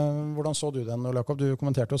 hvordan så du den, Ole Jakob? Du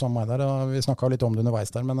kommenterte jo sammen med meg der, og vi snakket litt om det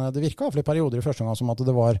underveis der, men det virket i hvert fall i perioder i første gang som at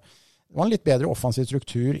det var en litt bedre offensiv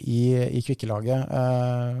struktur i Kvikkelaget,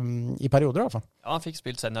 i perioder i hvert fall. Ja, han fikk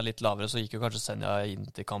spilt Senja litt lavere, så gikk jo kanskje Senja inn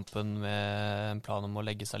til kampen med en plan om å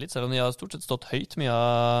legge seg litt, selv om de har stort sett stått høyt mye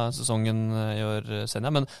av sesongen i år,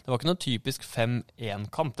 Senja, men det var ikke noen typisk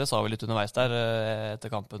 5-1-kamp, det sa vi litt underveis der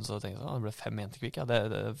etter kampen, så tenkte jeg, det ble 5-1 til Kvik, ja,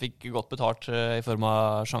 det fikk godt betalt i form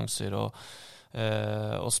av sjanser og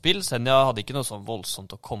spill. Senja hadde ikke noe sånn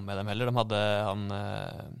voldsomt å komme med dem heller. De hadde han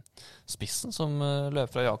spissen som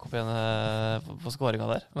løp fra Jakob igjen på skåringa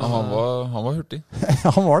der. Men, han var hurtig.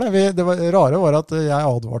 Han var det. Det rare var at jeg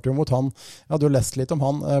advarte jo mot han. Jeg hadde jo lest litt om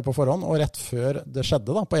han på forhånd, og rett før det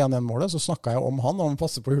skjedde da, på 1-1-målet, så snakket jeg om han, og han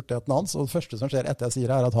passer på hurtigheten hans, og det første som skjer etter jeg sier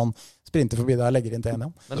det, er at han sprinter forbi deg og legger inn til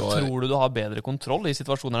 1-1. Men tror du har bedre kontroll i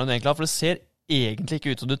situasjoner enn du egentlig har? For det ser egentlig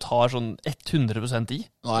ikke ut som du tar sånn 100% i.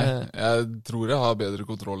 Nei, jeg tror jeg har bedre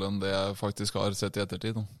kontroll enn det jeg faktisk har sett i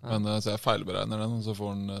ettertid. Men så jeg feilberegner den, og så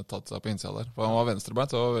får han tatt seg på innsida der. For han var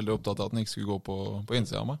venstrebeint, så jeg var veldig opptatt av at han ikke skulle gå på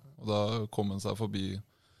innsida av meg. Og da kom han seg forbi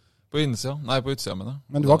på utsida, mener jeg.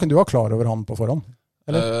 Men du var klar over han på forhånd?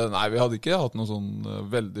 Nei, vi hadde ikke hatt noe sånn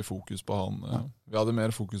veldig fokus på han. Vi hadde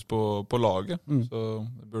mer fokus på laget, så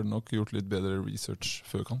vi burde nok gjort litt bedre research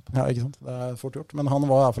før kamp. Ja, ikke sant? Det er fort gjort. Men han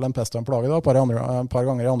var i hvert fall en pest og en plage da, et par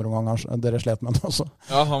ganger i andre omgang dere slet med han også.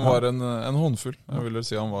 Ja, han var en håndfull. Jeg vil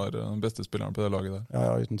si han var den beste spilleren på det laget der.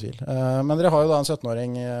 Ja, uten tvil. Men dere har jo da en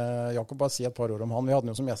 17-åring, Jakob, bare si et par ord om han. Vi hadde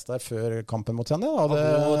han jo som gjest der før kampen mot Senja. Det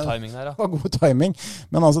var god timing der, ja. Det var god timing.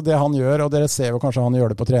 Men altså det han gjør, og dere ser jo kanskje han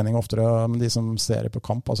gjør det på trening oftere, men de som ser det på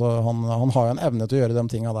kamp, altså han har jo en evne til å gjøre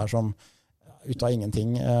de tingene der som ut av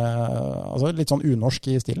ingenting, altså litt sånn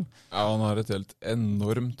unorsk i stilen. Ja, han har et helt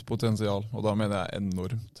enormt potensial, og da mener jeg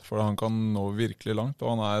enormt, for han kan nå virkelig langt,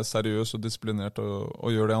 og han er seriøs og disiplinert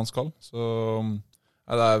og gjør det han skal, så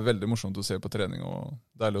det er veldig morsomt å se på trening, og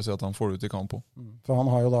deilig å se at han får det ut i kamp også. For han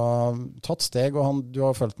har jo da tatt steg, og du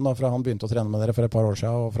har følt den da fra han begynte å trene med dere for et par år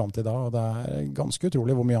siden og frem til da, og det er ganske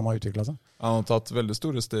utrolig hvor mye han har utviklet seg. Han har tatt veldig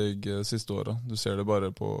store steg siste året. Du ser det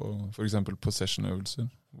bare på for eksempel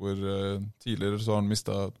possession-øvelser, hvor tidligere så har han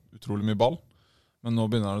mistet utrolig mye ball, men nå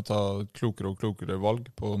begynner han å ta klokere og klokere valg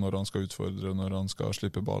på når han skal utfordre, når han skal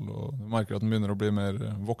slippe ball, og du merker at han begynner å bli mer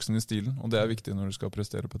voksen i stilen, og det er viktig når du skal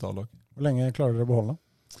prestere på et A-lag. Hvor lenge klarer dere å beholde?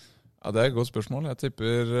 Ja, det er et godt spørsmål. Jeg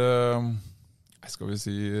tipper, skal vi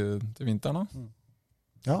si, til vinteren da.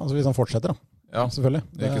 Ja, altså hvis han fortsetter da. Ja, selvfølgelig.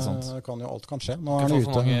 Det er ikke sant. Alt kan skje. Nå er han han ute. Ikke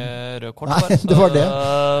få for mange røde kort. Nei, det var det.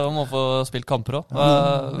 Han må få spilt kamper også.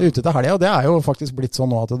 Ute til helgen, og det er jo faktisk blitt sånn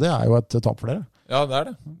nå at det er jo et tap for dere. Ja, det er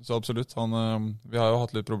det. Så absolutt. Vi har jo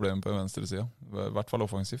hatt litt problemer på venstre siden, i hvert fall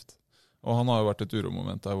offensivt. Og han har jo vært et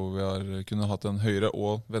uromoment der hvor vi har kunnet hatt en høyre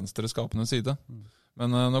og venstre skapende side.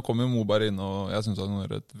 Men nå kommer jo Moberg inn, og jeg synes han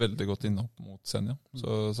gjør et veldig godt innhopp mot Senja.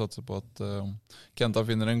 Så jeg satser på at Kenta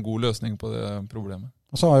finner en god løsning på det problemet.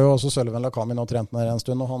 Og så har jo også Sølven Lakami nå trent ned en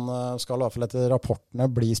stund, og han skal i hvert fall etter rapportene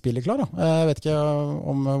bli spilleklar. Jeg vet ikke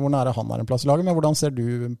om hvor nære han er en plass i laget, men hvordan ser du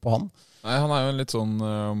på han? Nei, han er jo en litt sånn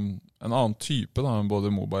en annen type da, enn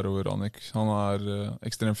både Moberg og Uranek. Han er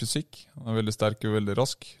ekstrem fysikk, han er veldig sterk og veldig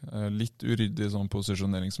rask. Litt uryddig sånn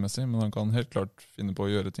posisjoneringsmessig, men han kan helt klart finne på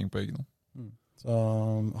å gjøre ting på egen hånd. Så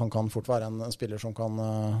han kan fort være en spiller som kan,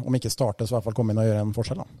 om ikke starte, så i hvert fall komme inn og gjøre en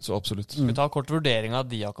forskjell. Da. Så absolutt. Skal vi ta kort vurdering av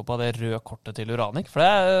Jakob av det røde kortet til Uranek? For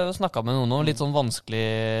jeg snakket med noen om litt sånn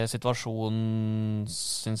vanskelig situasjon,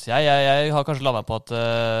 synes jeg. Jeg har kanskje landet på at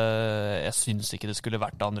jeg synes ikke det skulle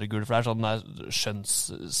vært andre gul, for det er sånn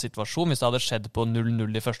skjønnssituasjon. Hvis det hadde skjedd på 0-0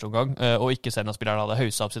 i første omgang, og ikke Senna-spilleren hadde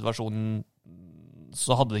høyset opp situasjonen,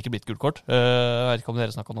 så hadde det ikke blitt gult kort. Jeg vet ikke om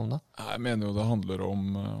dere snakket om det. Jeg mener jo det handler om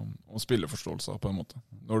spilleforståelse på en måte.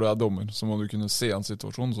 Når du er dommer, så må du kunne se en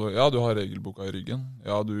situasjon. Så ja, du har regelboka i ryggen.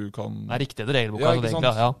 Ja, du kan... Det er riktig det regelboka. Ja, ikke sant?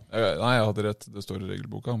 Ja. Nei, jeg hadde rett, det står i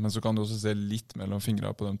regelboka. Men så kan du også se litt mellom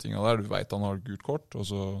fingrene på de tingene der. Du vet han har gult kort, og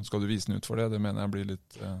så skal du vise den ut for det. Det mener jeg blir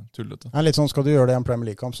litt tullete. Det er litt sånn, skal du gjøre det i en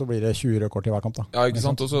Premier League-kamp, så blir det 20 røde kort i hver kamp da. Ja, ikke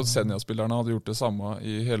sant? Og så Senja-spillerne hadde gjort det samme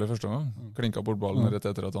i hele første gang. Klinket bort ballen rett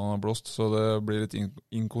etter at han har blåst. Så det blir litt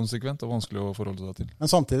inkonsekvent og vanskelig å forholde seg til. Men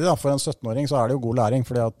samtidig da, for en 17-åring så er det jo god læring,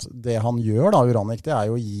 fordi at det han gjør da, Uranek, det er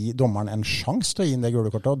jo å gi dommeren en sjanse til å gi inn det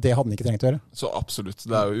gule kortet, og det hadde han ikke trengt å gjøre. Så absolutt,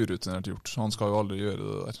 det er jo urutinert gjort. Han skal jo aldri gjøre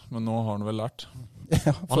det der, men nå har han vel lært.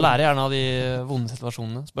 Ja, Man lærer gjerne av de vonde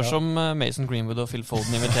situasjonene. Spørs om Mason Greenwood og Phil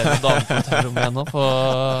Foden inviterer damer på hotellrommet ennå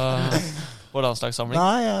på landslagssamling.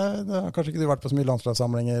 Nei, det har kanskje ikke du vært på så mye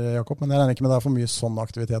landslagssamlinger, Jakob, men jeg regner ikke med det er for mye sånn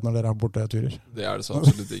aktivitet når dere har borteturer. Det er det så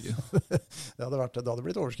absolutt ikke. Det hadde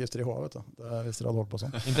blitt overskrifter i HA, vet du, hvis dere hadde holdt på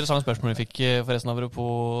sånn. Interessant spørsmål vi fikk forresten apropos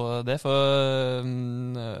det, for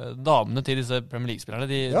damene til disse Premier League-spillerne,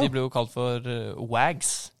 de ble jo kalt for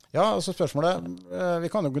wags. Ja, altså spørsmålet, vi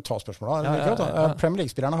kan jo ta spørsmålet. Ja. Premier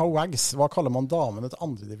League-spillerne har wags. Hva kaller man damene til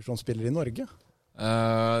andredivisjonsspillere i Norge?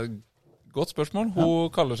 Godt spørsmål.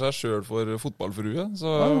 Hun kaller seg selv for fotballfrue.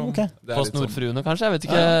 Så okay. Postnordfruene kanskje, jeg vet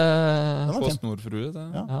ikke. Postnordfrue, det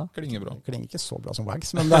klinger bra. Det klinger ikke så bra som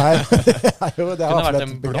wags, men det er jo det kunne vært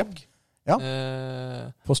en blogg. Ja,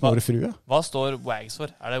 Postnordfrue. Hva står wags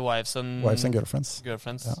for? Er det wives and girlfriends? Ja.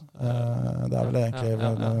 Det er vel egentlig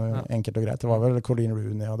enkelt og greit. Det var vel Colleen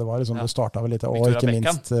Rooney, og det var liksom, det startet vel litt, og Victoria ikke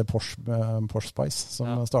Beckham. minst Porsche Spice som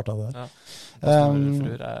startet det der.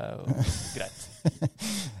 Postnordfruer er jo greit.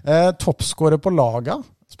 Toppskårer på laga?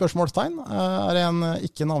 Spørsmålstegn. Er det en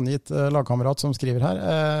ikke navngitt lagkamerat som skriver her?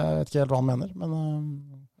 Jeg vet ikke helt hva han mener, men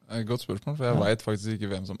godt spørsmål, for jeg vet faktisk ikke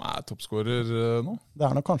hvem som er toppskårer nå. Det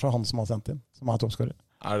er nok kanskje han som har sendt inn, som er toppskårer.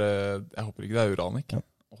 Jeg håper ikke det er Uranek. Ja.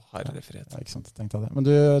 Herre fred. Ja, ikke sant, tenkte jeg det. Men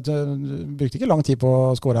du brukte ikke lang tid på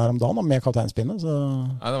å skåre her om dagen da, med kapteinspinnet, så...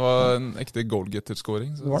 Nei, det var en ekte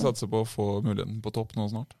goalgetter-skåring, så jeg satser på å få muligheten på topp nå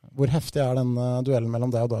snart. Hvor heftig er den duellen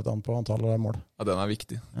mellom deg og Dordan på antall mål? Ja, den er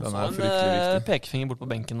viktig. Den er så fryktelig viktig. En pekefinger bort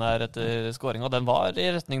på benken der etter skåringen, den var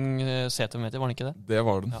i retning C-tometer, var den ikke det? Det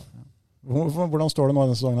var den. Ja. Hvordan står det nå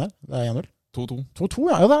i denne sesongen her? Det er 1-0? 2-2. 2-2,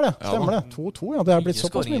 ja, det er det. Stemmer det. 2-2, ja, det er blitt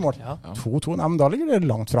såpass mye mål. Ja. 2-2, nei, men da ligger det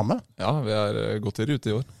langt fremme. Ja, vi er godt i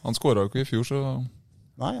rute i år. Han skåret jo ikke i fjor, så...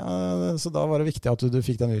 Nei, så da var det viktig at du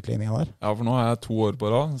fikk den utligningen der. Ja, for nå er jeg 2 år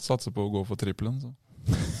på rad, satser på å gå for trippelen, så...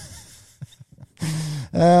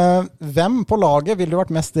 Hvem på laget ville du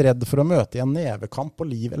vært mest redd for å møte i en nevekamp på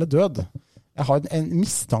liv eller død? Jeg har en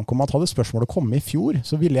mistanke om at hadde spørsmålet kommet i fjor,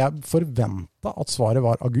 så ville jeg forvente at svaret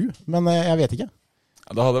var Agu, men jeg vet ikke.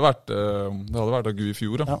 Ja, det hadde vært Agu i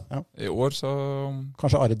fjor, da. Ja. I år så...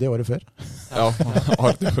 Kanskje Ardi året før. Ja,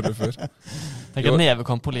 Ardi året før. Tenk en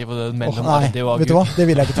nevekamp på liv og død mellom Ardi og Agu. Vet du hva? Det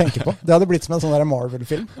vil jeg ikke tenke på. Det hadde blitt som en sånn der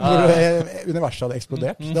Marvel-film, hvor universet hadde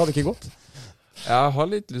eksplodert. Det hadde ikke gått. Jeg har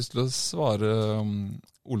litt lyst til å svare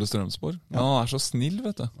Ole Strømsborg, men han er så snill,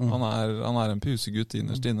 vet du. Han er en pusegutt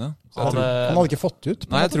innerst inne. Han hadde ikke fått ut?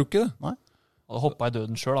 Nei, jeg tror ikke det. Nei. Han hadde hoppet i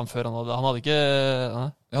døden selv, han hadde ikke... Nei.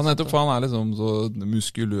 Ja, nettopp, for han er liksom så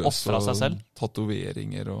muskuløs Offret seg selv.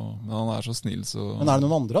 Tatoveringer, men han er så snill, så... Men er det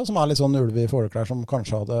noen andre som er litt sånn ulv i fåreklær, som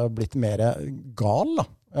kanskje hadde blitt mer gal, da?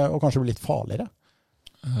 Og kanskje blitt farligere?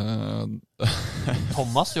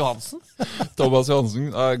 Thomas Johansen? Thomas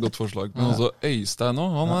Johansen er et godt forslag, men også Øystein nå.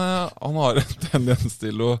 Han har en tendens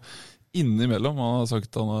til å innimellom, han har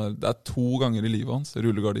sagt det er 2 ganger i livet hans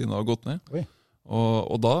rullegardinen har gått ned. Oi.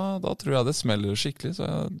 Og da tror jeg det smeller skikkelig, så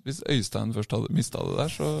hvis Øystein først hadde mistet det der,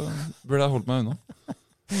 så burde jeg holdt meg unna.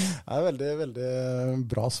 Det er veldig, veldig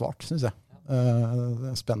bra svart, synes jeg. Jeg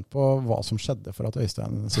er spent på hva som skjedde for at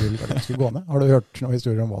Øystein skulle gå ned. Har du hørt noen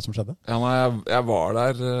historier om hva som skjedde? Ja, nei, jeg var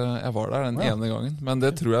der den ene gangen, men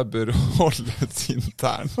det tror jeg bør holdes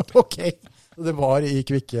internt. Ok, det var i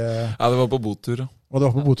Kvikke... Ja, det var på botur, ja. Og du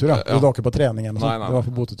var på botur, ja? Du var ikke på trening eller noe sånt? Nei. Du var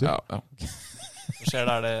på botur? Ja. Det skjer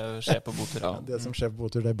der det skjer på botur. Ja, det som skjer på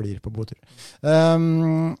botur, det blir på botur.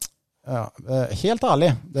 Helt ærlig,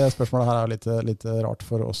 det spørsmålet her er litt rart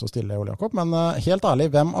for oss å stille, Ole Jakob, men helt ærlig,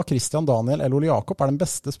 hvem av Christian, Daniel eller Ole Jakob er den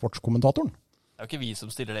beste sportskommentatoren? Det er jo ikke vi som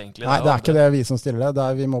stiller det egentlig. Nei, det er ikke det vi som stiller det.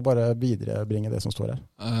 Vi må bare viderebringe det som står her.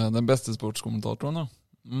 Den beste sportskommentatoren, ja.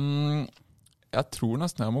 Jeg tror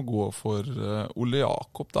nesten jeg må gå for Ole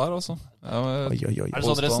Jakob der, altså. Oi. Er det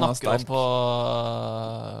sånn dere snakker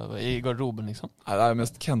om i garderoben, liksom? Nei, det er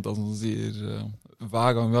mest Kenta som sier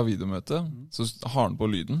hver gang vi har videomøte, så har han på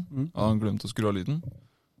lyden. Han har glemt å skru av lyden.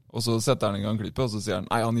 Og så setter han en gang klippet, og så sier han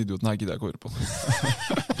nei, han idioten her gidder jeg ikke høre på.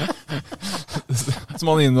 Så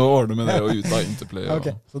man inn og ordner med det og ut av Interplay. Og... Ok,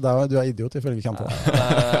 så du er idiot ifølge Kenta.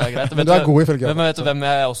 Greit. Men du er god ifølge. Men vet du hvem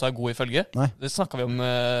jeg også er god ifølge? Nei. Det snakket vi om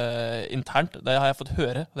internt. Det har jeg fått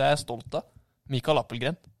høre, det er jeg stolt av. Mikael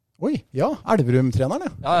Appelgren. Oi, ja, Elverum-treneren,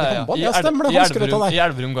 ja. Ja, stemmer det, han skrøt av deg. I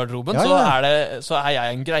Elverum-garderoben så er jeg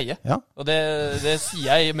en greie. Ja. Og det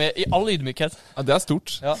sier jeg i all ydmykhet. Ja, det er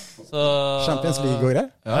stort. Ja, så, Champions League og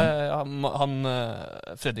greier. Ja. Han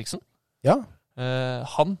Fredriksen. Ja.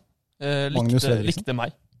 Han likte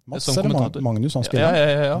meg. Masse eller Magnus, han spiller.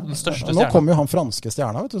 Ja, den største stjerna. Nå kommer jo han franske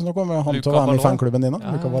stjerna, vet du, så nå kommer han til å være med i fanklubben din.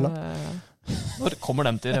 Når kommer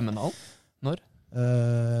de til Remmenal? Når?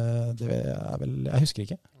 Det er vel, jeg husker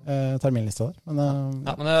ikke terminlista der, men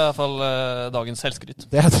ja, men det er i hvert fall dagens selvskryt.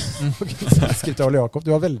 Det er selvskryt av Ole Jakob. Du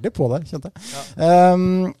var veldig på der, kjente jeg.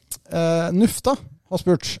 Ja. Nufta har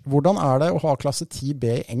spurt, hvordan er det å ha klasse 10B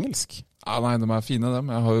i engelsk? Ja, nei, de er fine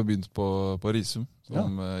dem. Jeg har jo begynt på Risum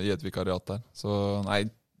som i et vikariat der. Så nei,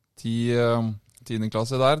 10.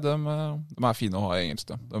 klasse der, de er fine å ha i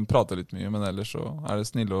engelsk. De prater litt mye, men ellers så er det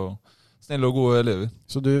snille og gode elever.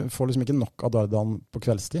 Så du får liksom ikke nok av Dardan på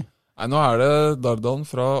kveldstid? Nei, nå er det Dardan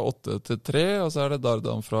fra 8 til 3, og så er det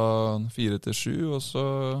Dardan fra 4 til 7, og så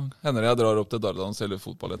hender jeg drar opp til Dardan og selger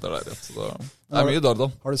fotball etter der. Så det er mye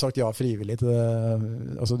Dardan. Har du sagt ja frivillig til det?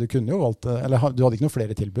 Altså, du kunne jo valgt det, eller du hadde ikke noen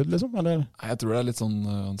flere tilbud, liksom? Eller? Nei, jeg tror det er litt sånn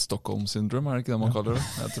Stockholm syndrome, er det ikke det man kaller det?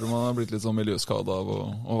 Jeg tror man har blitt litt sånn miljøskadet av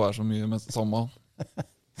å være så mye med samme.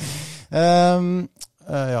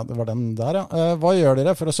 Ja, det var den der, ja. Hva gjør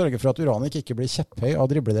dere for å sørge for at Uranik ikke blir kjepphøy av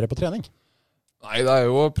å drible dere på trening? Nei, det er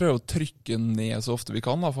jo å prøve å trykke ned så ofte vi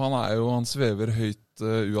kan, da, for han svever høyt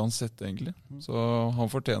uansett, egentlig. Så han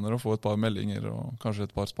fortjener å få et par meldinger og kanskje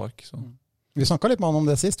et par spark. Så. Vi snakket litt med han om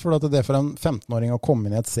det sist, for at det for en 15-åring å komme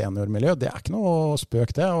inn i et seniormiljø, det er ikke noe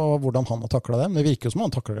spøk det, og hvordan han har taklet det. Men det virker jo som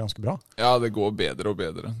han takler det ganske bra. Ja, det går bedre og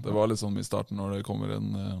bedre. Det var litt sånn i starten når det kommer en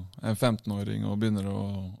 15-åring og begynner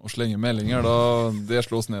å slenge meldinger, da det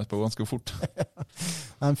slås ned på ganske fort. Det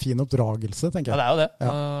er en fin oppdragelse, tenker jeg. Ja, det er jo det.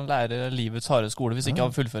 Ja. Lære livets harde skole. Hvis ikke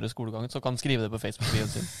han fullfører skolegangen, så kan han skrive det på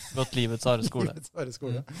Facebook-videoen sin. Gått livets harde skole. Livets harde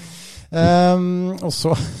skole. Og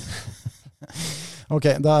så... Ok,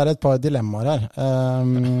 det er et par dilemmaer her.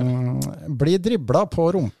 Bli dribla på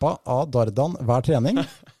rumpa av Dardan hver trening,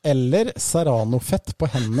 eller Serrano-fett på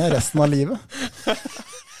hendene resten av livet?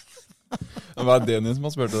 Hva er det ni som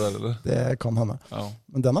har spurt det der, eller? Det kan hende. Ja.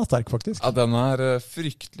 Men den er sterk, faktisk. Ja, den er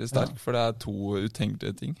fryktelig sterk, for det er to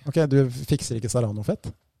utenkelige ting. Ok, du fikser ikke Serrano-fett?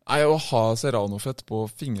 Nei, å ha Serrano-fett på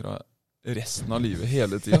fingra resten av livet,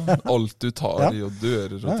 hele tiden. Alt du tar i, og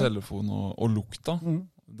dører og telefon og lukta.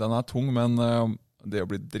 Den er tung, men... det å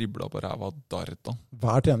bli dribla på ræva av Dardan.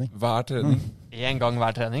 Hver trening. En gang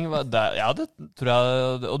hver trening? Ja, det tror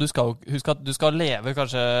jeg. Og du skal huske at du skal leve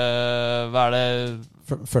kanskje, hva er det?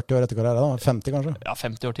 40 år etter karriere da? 50 kanskje? Ja,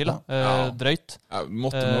 50 år til da. Drøyt. Ja,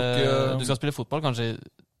 måtte nok... Du skal spille fotball kanskje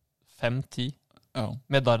 5-10. Ja.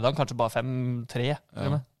 Med Dardan kanskje bare 5-3.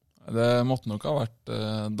 Ja. Det måtte nok ha vært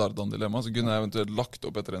Dardan-dilemma, så kunne jeg eventuelt lagt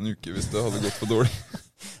opp etter en uke hvis det hadde gått for dårlig.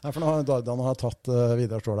 Nei, for nå har Dardan tatt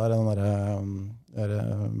Vidar står der, den der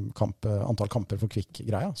antall kamper for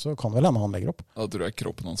kvikk-greia, så kan vel hende han legger opp. Da tror jeg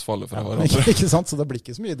kroppen hans faller fra hverandre. Ikke sant, så det blir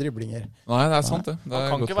ikke så mye driblinger. Nei, det er sant det. Han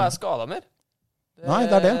kan ikke være skadet mer. Nei,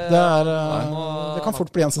 det er det. Det kan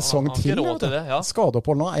fort bli en sesong til.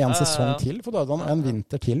 Skadeopphold nå er en sesong til for Dardan, en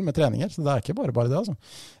vinter til med treninger, så det er ikke bare det. Altså.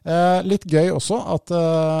 Litt gøy også at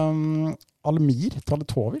Almir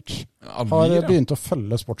Taletovic har begynt å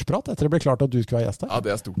følge Sportsprat etter det ble klart at du skulle være gjest her. Ja,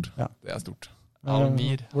 det er stort. Ja. Det er stort.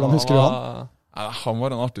 Almir. Hvordan husker du han? Han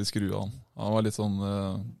var en artig skrue, han. Han var litt sånn,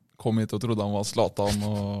 kom hit og trodde han var Zlatan,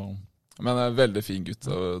 men en veldig fin gutt,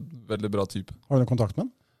 veldig bra type. Har du noen kontakt med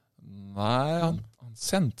han? Nei, han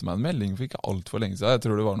sendte meg en melding for ikke alt for lenge siden. Jeg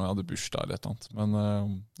tror det var når jeg hadde bursdag eller et eller annet, men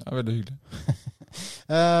det er veldig hyggelig.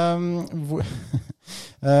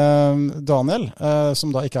 Daniel, som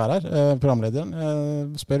da ikke er her, programlederen,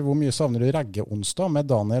 spør hvor mye savner du Ragge onsdag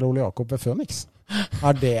med Daniel og Ole Jakob ved Phoenix?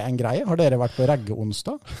 Er det en greie? Har dere vært på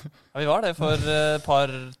reggeonsdag? Ja, vi var det for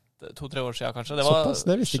 2-3 år siden, kanskje. Det var Såpass,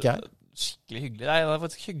 det visste ikke jeg. skikkelig hyggelig. Nei, det var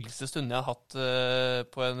faktisk hyggeligste stunden jeg har hatt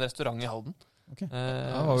på en restaurant i Halden. Okay.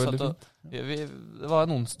 Det var veldig fint. Det var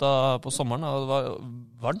en onsdag på sommeren, og det var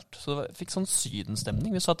varmt, så jeg fikk sånn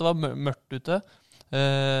sydenstemning. Vi sa at det var mørkt ute.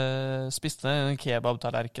 Spiste en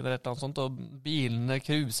kebabtallerken eller et eller annet sånt, og bilene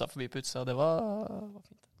cruisa forbi på utsida. Det var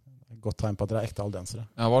fint. Godt tegn på at dere er ekte aldensere.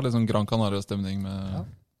 Det var litt sånn Gran Canaria-stemning med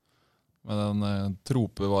den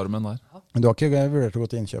tropevarmen der. Men du har ikke vurdert å gå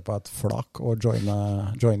til innkjøp av et flak og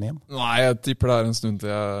joine inn? Nei, jeg tipper det er en stund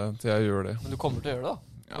til jeg gjør det. Men du kommer til å gjøre det, da?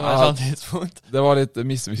 Ja, det var litt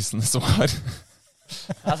misvisende svar.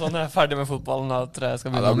 Sånn når jeg er ferdig med fotballen, da tror jeg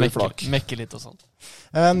skal begynne å mekke litt og sånn.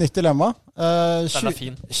 Nytt dilemma. Den er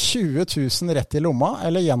fin. 20 000 rett i lomma,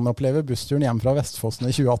 eller gjenoppleve bussturen hjem fra Vestfossen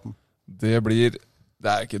i 2018? Det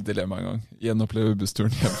er ikke et dilemma engang. Gjenoppleve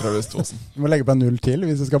bussturen hjem fra Vestfossen. Du må legge på en 0 til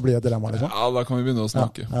hvis det skal bli et dilemma, liksom. Ja, da kan vi begynne å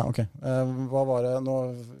snakke. Ja, ok. Hva var det, nå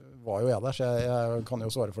var jo jeg der, så jeg kan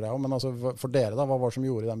jo svare for det også, men altså, for dere da, hva var det som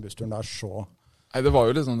gjorde den bussturen der så? Nei, det var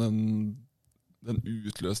jo liksom den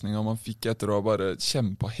utløsningen man fikk etter å ha bare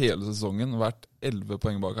kjempet hele sesongen, vært 11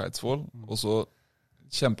 poeng bak Eidsvoll, og så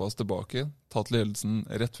kjempet oss tilbake, tatt ledelsen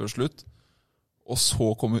rett før slutt, og så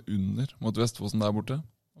komme under mot Vestfossen der borte,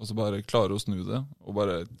 og så bare klare å snu det, og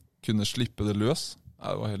bare kunne slippe det løs.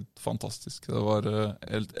 Det var helt fantastisk. Det var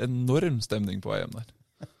helt enorm stemning på vei hjem der.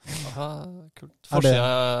 Aha, kult. Forsida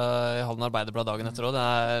i Halden Arbeiderblad dagen etter også, det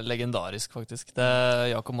er legendarisk faktisk. Det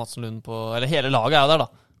er Jakob Madsen Lund på, eller hele laget er jo der da.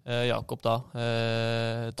 Jakob da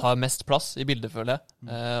tar mest plass i bildet, føler jeg.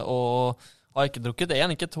 Og har ikke drukket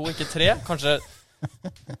 1, ikke 2, ikke 3, kanskje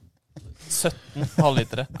 17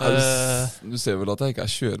 halvlitere. Du ser vel at jeg ikke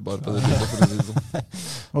er kjørbar på det bildet, for å si det sånn.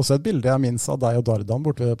 Også et bilde jeg minns av deg og Dardan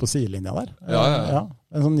borte på sidelinja der. Ja.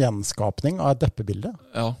 En sånn gjenskapning av et deppebilde.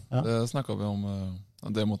 Ja, det snakket vi om.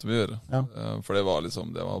 Det måtte vi gjøre. Ja. For det var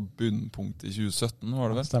bunnpunkt i 2017, var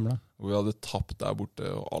det vel? Stemmer det. Og vi hadde tapt der borte,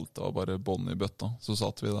 og alt var bare bånd i bøtta. Så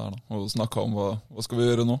satt vi der da, og snakket om hva skal vi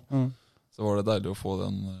gjøre nå. Så var det deilig å få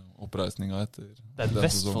den oppreisningen etter den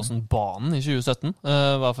Vestfossen-banen i 2017,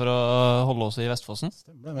 bare for å holde oss i Vestfossen.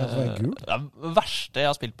 Stemmer det, det var gul. Det er det verste jeg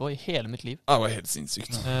har spilt på i hele mitt liv. Det var helt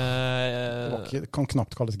sinnssykt. Det kan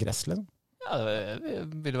knapt kalles gress, liksom. Ja, det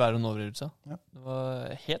ville være en overdrivelse. Ja. Det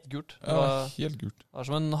var helt gult. Det var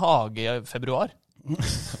som en hage i februar.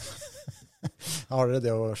 Har dere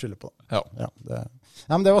det å skylde på? Ja.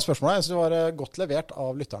 Men det var spørsmålet. Jeg synes det var godt levert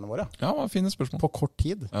av lytterne våre. Ja, det var fine spørsmål. På kort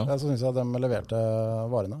tid. Så synes jeg de leverte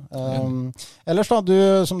varene. Ja. Ellers da,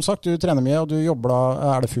 som sagt, du trener mye, og du jobber da,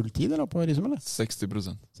 er det full tid eller, på Risum, eller?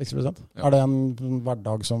 60%. 60%? Ja. Er det en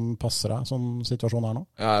hverdag som passer deg, sånn situasjonen er nå?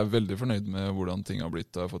 Jeg er veldig fornøyd med hvordan ting har blitt.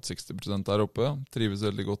 Jeg har fått 60% der oppe. Trives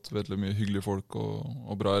veldig godt, veldig mye hyggelige folk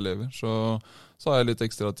og bra elever. Så har jeg litt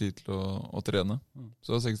ekstra tid til å trene.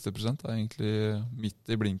 Så 60% er egentlig midt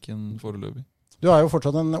i blinken foreløpig. Du er jo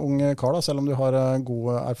fortsatt en ung kar, da, selv om du har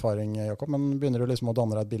god erfaring, Jakob. Men begynner du liksom å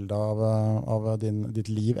danne deg et bilde av ditt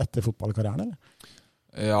liv etter fotballkarrieren, eller?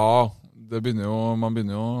 Ja, man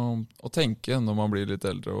begynner jo å tenke når man blir litt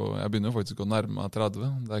eldre. Og jeg begynner jo faktisk å nærme meg 30.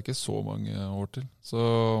 Det er ikke så mange år til. Så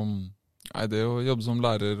det å jobbe som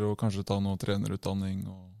lærer og kanskje ta noe trenerutdanning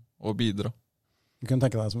og bidra. Du kunne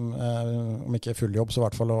tenke deg som, om ikke full jobb, så i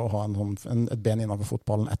hvert fall å ha et ben innenfor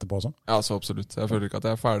fotballen etterpå også? Ja, så absolutt. Jeg føler ikke at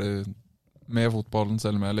jeg er ferdig med fotballen,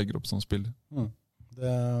 selv om jeg legger opp som spiller.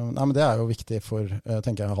 Men det er jo viktig for,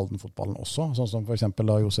 tenker jeg, Halden-fotballen også. Sånn som for eksempel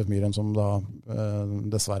da Josef Myhren, som da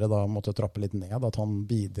dessverre da måtte trappe litt ned, at han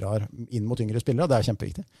bidrar inn mot yngre spillere. Det er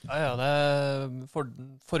kjempeviktig. Ja, det er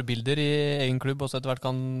forbilder i egen klubb også etter hvert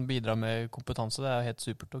kan bidra med kompetanse. Det er helt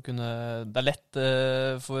supert å kunne. Det er lett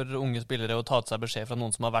for unge spillere å ta til seg beskjed fra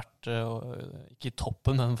noen som har vært ikke i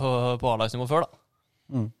toppen, men på A-lagsnivå før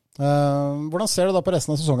da. Hvordan ser du da på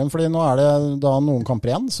resten av sesongen? Fordi nå er det da noen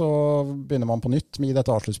kamper igjen, så begynner man på nytt med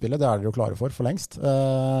dette avsluttspillet. Det er dere jo klare for lengst.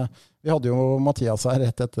 Vi hadde jo Mathias her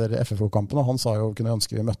rett etter FFO-kampen, og han sa jo kunne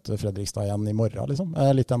ønske vi møtte Fredrikstad igjen i morgen. Liksom.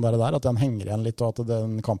 Litt den der, at den henger igjen litt, og at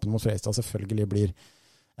den kampen mot Fredrikstad selvfølgelig blir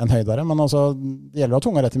en høydere. Men altså, det gjelder å ha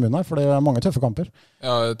tunga rett i munnen her, for det er mange tøffe kamper.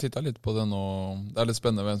 Ja, jeg tittet litt på det nå. Det er litt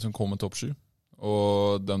spennende hvem som kommer topp 7.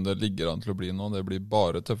 Og dem det ligger an til å bli nå, det blir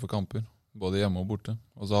bare tøffe kamper. Både hjemme og borte.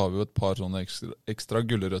 Og så har vi jo et par sånne ekstra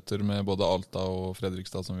gullerøtter med både Alta og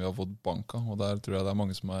Fredrikstad som vi har fått banka. Og der tror jeg det er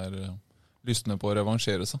mange som er lystne på å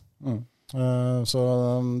revansjere seg. Så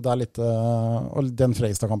det er litt og den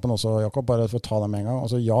Fredrikstad-kampen også, Jakob, bare for å ta dem en gang.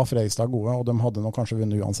 Altså, ja, Fredrikstad er gode, og de hadde nok kanskje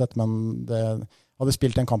vunnet uansett, men hadde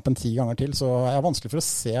spilt den kampen 10 ganger til, så er det vanskelig for å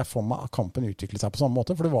se for meg at kampen utviklet seg på samme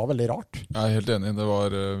måte, for det var veldig rart. Jeg er helt enig.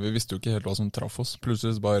 Vi visste jo ikke helt hva som traff oss.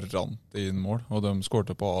 Plutselig bare rant det inn mål, og de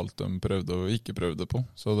skårte på alt de prøvde og ikke prøvde på.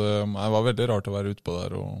 Så det var veldig rart å være ute på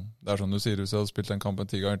der, og det er som du sier, hvis jeg hadde spilt den kampen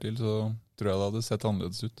 10 ganger til, så tror jeg det hadde sett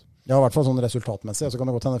annerledes ut. Ja, i hvert fall sånn resultatmessig, så kan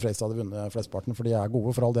det godt hende Freistad hadde vunnet flestparten, for de er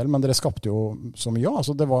gode for all del, men dere skapte jo så mye,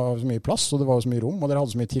 altså det var så mye plass, og det var jo så mye rom, og dere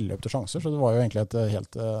hadde så mye tilløp til sjanser, så det var jo egentlig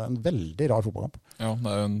en veldig rar fotballkamp. Ja,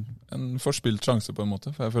 det er jo en forspilt sjanse på en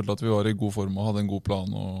måte, for jeg følte at vi var i god form og hadde en god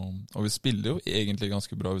plan, og vi spiller jo egentlig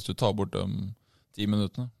ganske bra hvis du tar bort de 10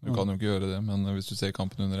 minuttene. Du kan jo ikke gjøre det, men hvis du ser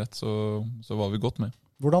kampen under ett, så var vi godt med.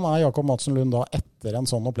 Hvordan er Jakob Madsen Lund da etter en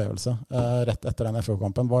sånn opplevelse, rett etter den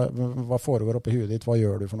FH-kampen? Hva foregår oppe i huet ditt? Hva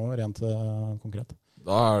gjør du for noe, rent konkret?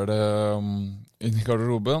 Da er det inn i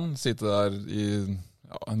garderoben, sitte der i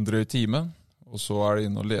en drøy time, og så er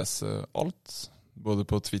det inn og lese alt, både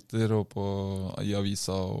på Twitter og i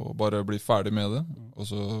avisa, og bare bli ferdig med det. Og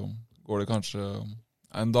så går det kanskje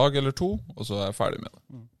en dag eller 2, og så er jeg ferdig med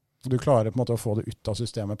det. Du klarer på en måte å få det ut av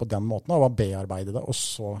systemet på den måten, og bearbeide det, og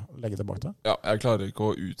så legge det bak det? Ja, jeg klarer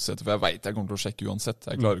ikke å utsette, for jeg vet jeg kommer til å sjekke uansett.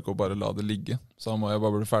 Jeg klarer ikke å bare la det ligge. Så da må jeg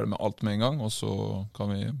bare bli ferdig med alt med en gang, og så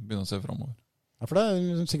kan vi begynne å se fremover. Ja, for det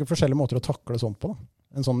er sikkert forskjellige måter å takle sånt på, da.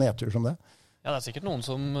 En sånn nedtur som det. Ja, det er sikkert noen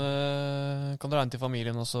som kan dra inn til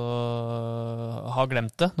familien og så har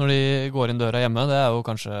glemt det når de går inn døra hjemme. Det er jo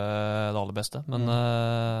kanskje det aller beste, men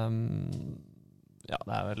ja,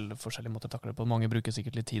 det er vel forskjellige måter å takle det på. Mange bruker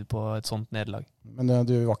sikkert litt tid på et sånt nederlag. Men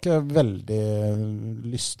du var ikke veldig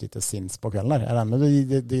lystig til sinns på kvelden der? Jeg regner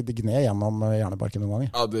med det gned gjennom hjernebarken noen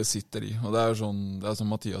ganger? Ja, det sitter i. Og det er som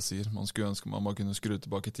Mathias sier. Man skulle ønske man bare kunne skru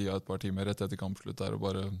tilbake tida et par timer rett etter kampslutt der og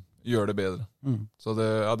bare gjøre det bedre. Så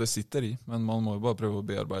det sitter i, men man må jo bare prøve å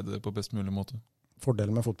bearbeide det på best mulig måte.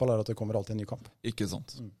 Fordelen med fotball er at det kommer alltid en ny kamp. Ikke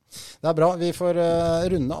sant. Det er bra. Vi får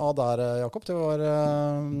runde av der, Jakob. Det var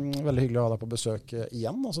veldig hyggelig å ha deg på besøk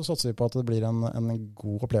igjen, og så satser vi på at det blir en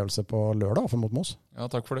god opplevelse på lørdag for mot Moss. Ja,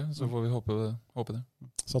 takk for det. Så får vi håpe det.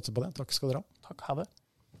 Satser på det. Takk skal dere ha. Takk, ha det.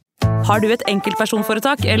 Har du et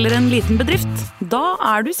enkeltpersonforetak eller en liten bedrift? Da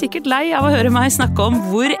er du sikkert lei av å høre meg snakke om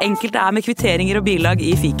hvor enkelt det er med kvitteringer og bilag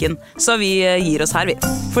i fiken. Så vi gir oss her, vi.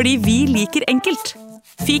 Fordi vi liker enkelt.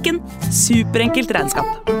 Fiken, superenkelt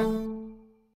regnskap.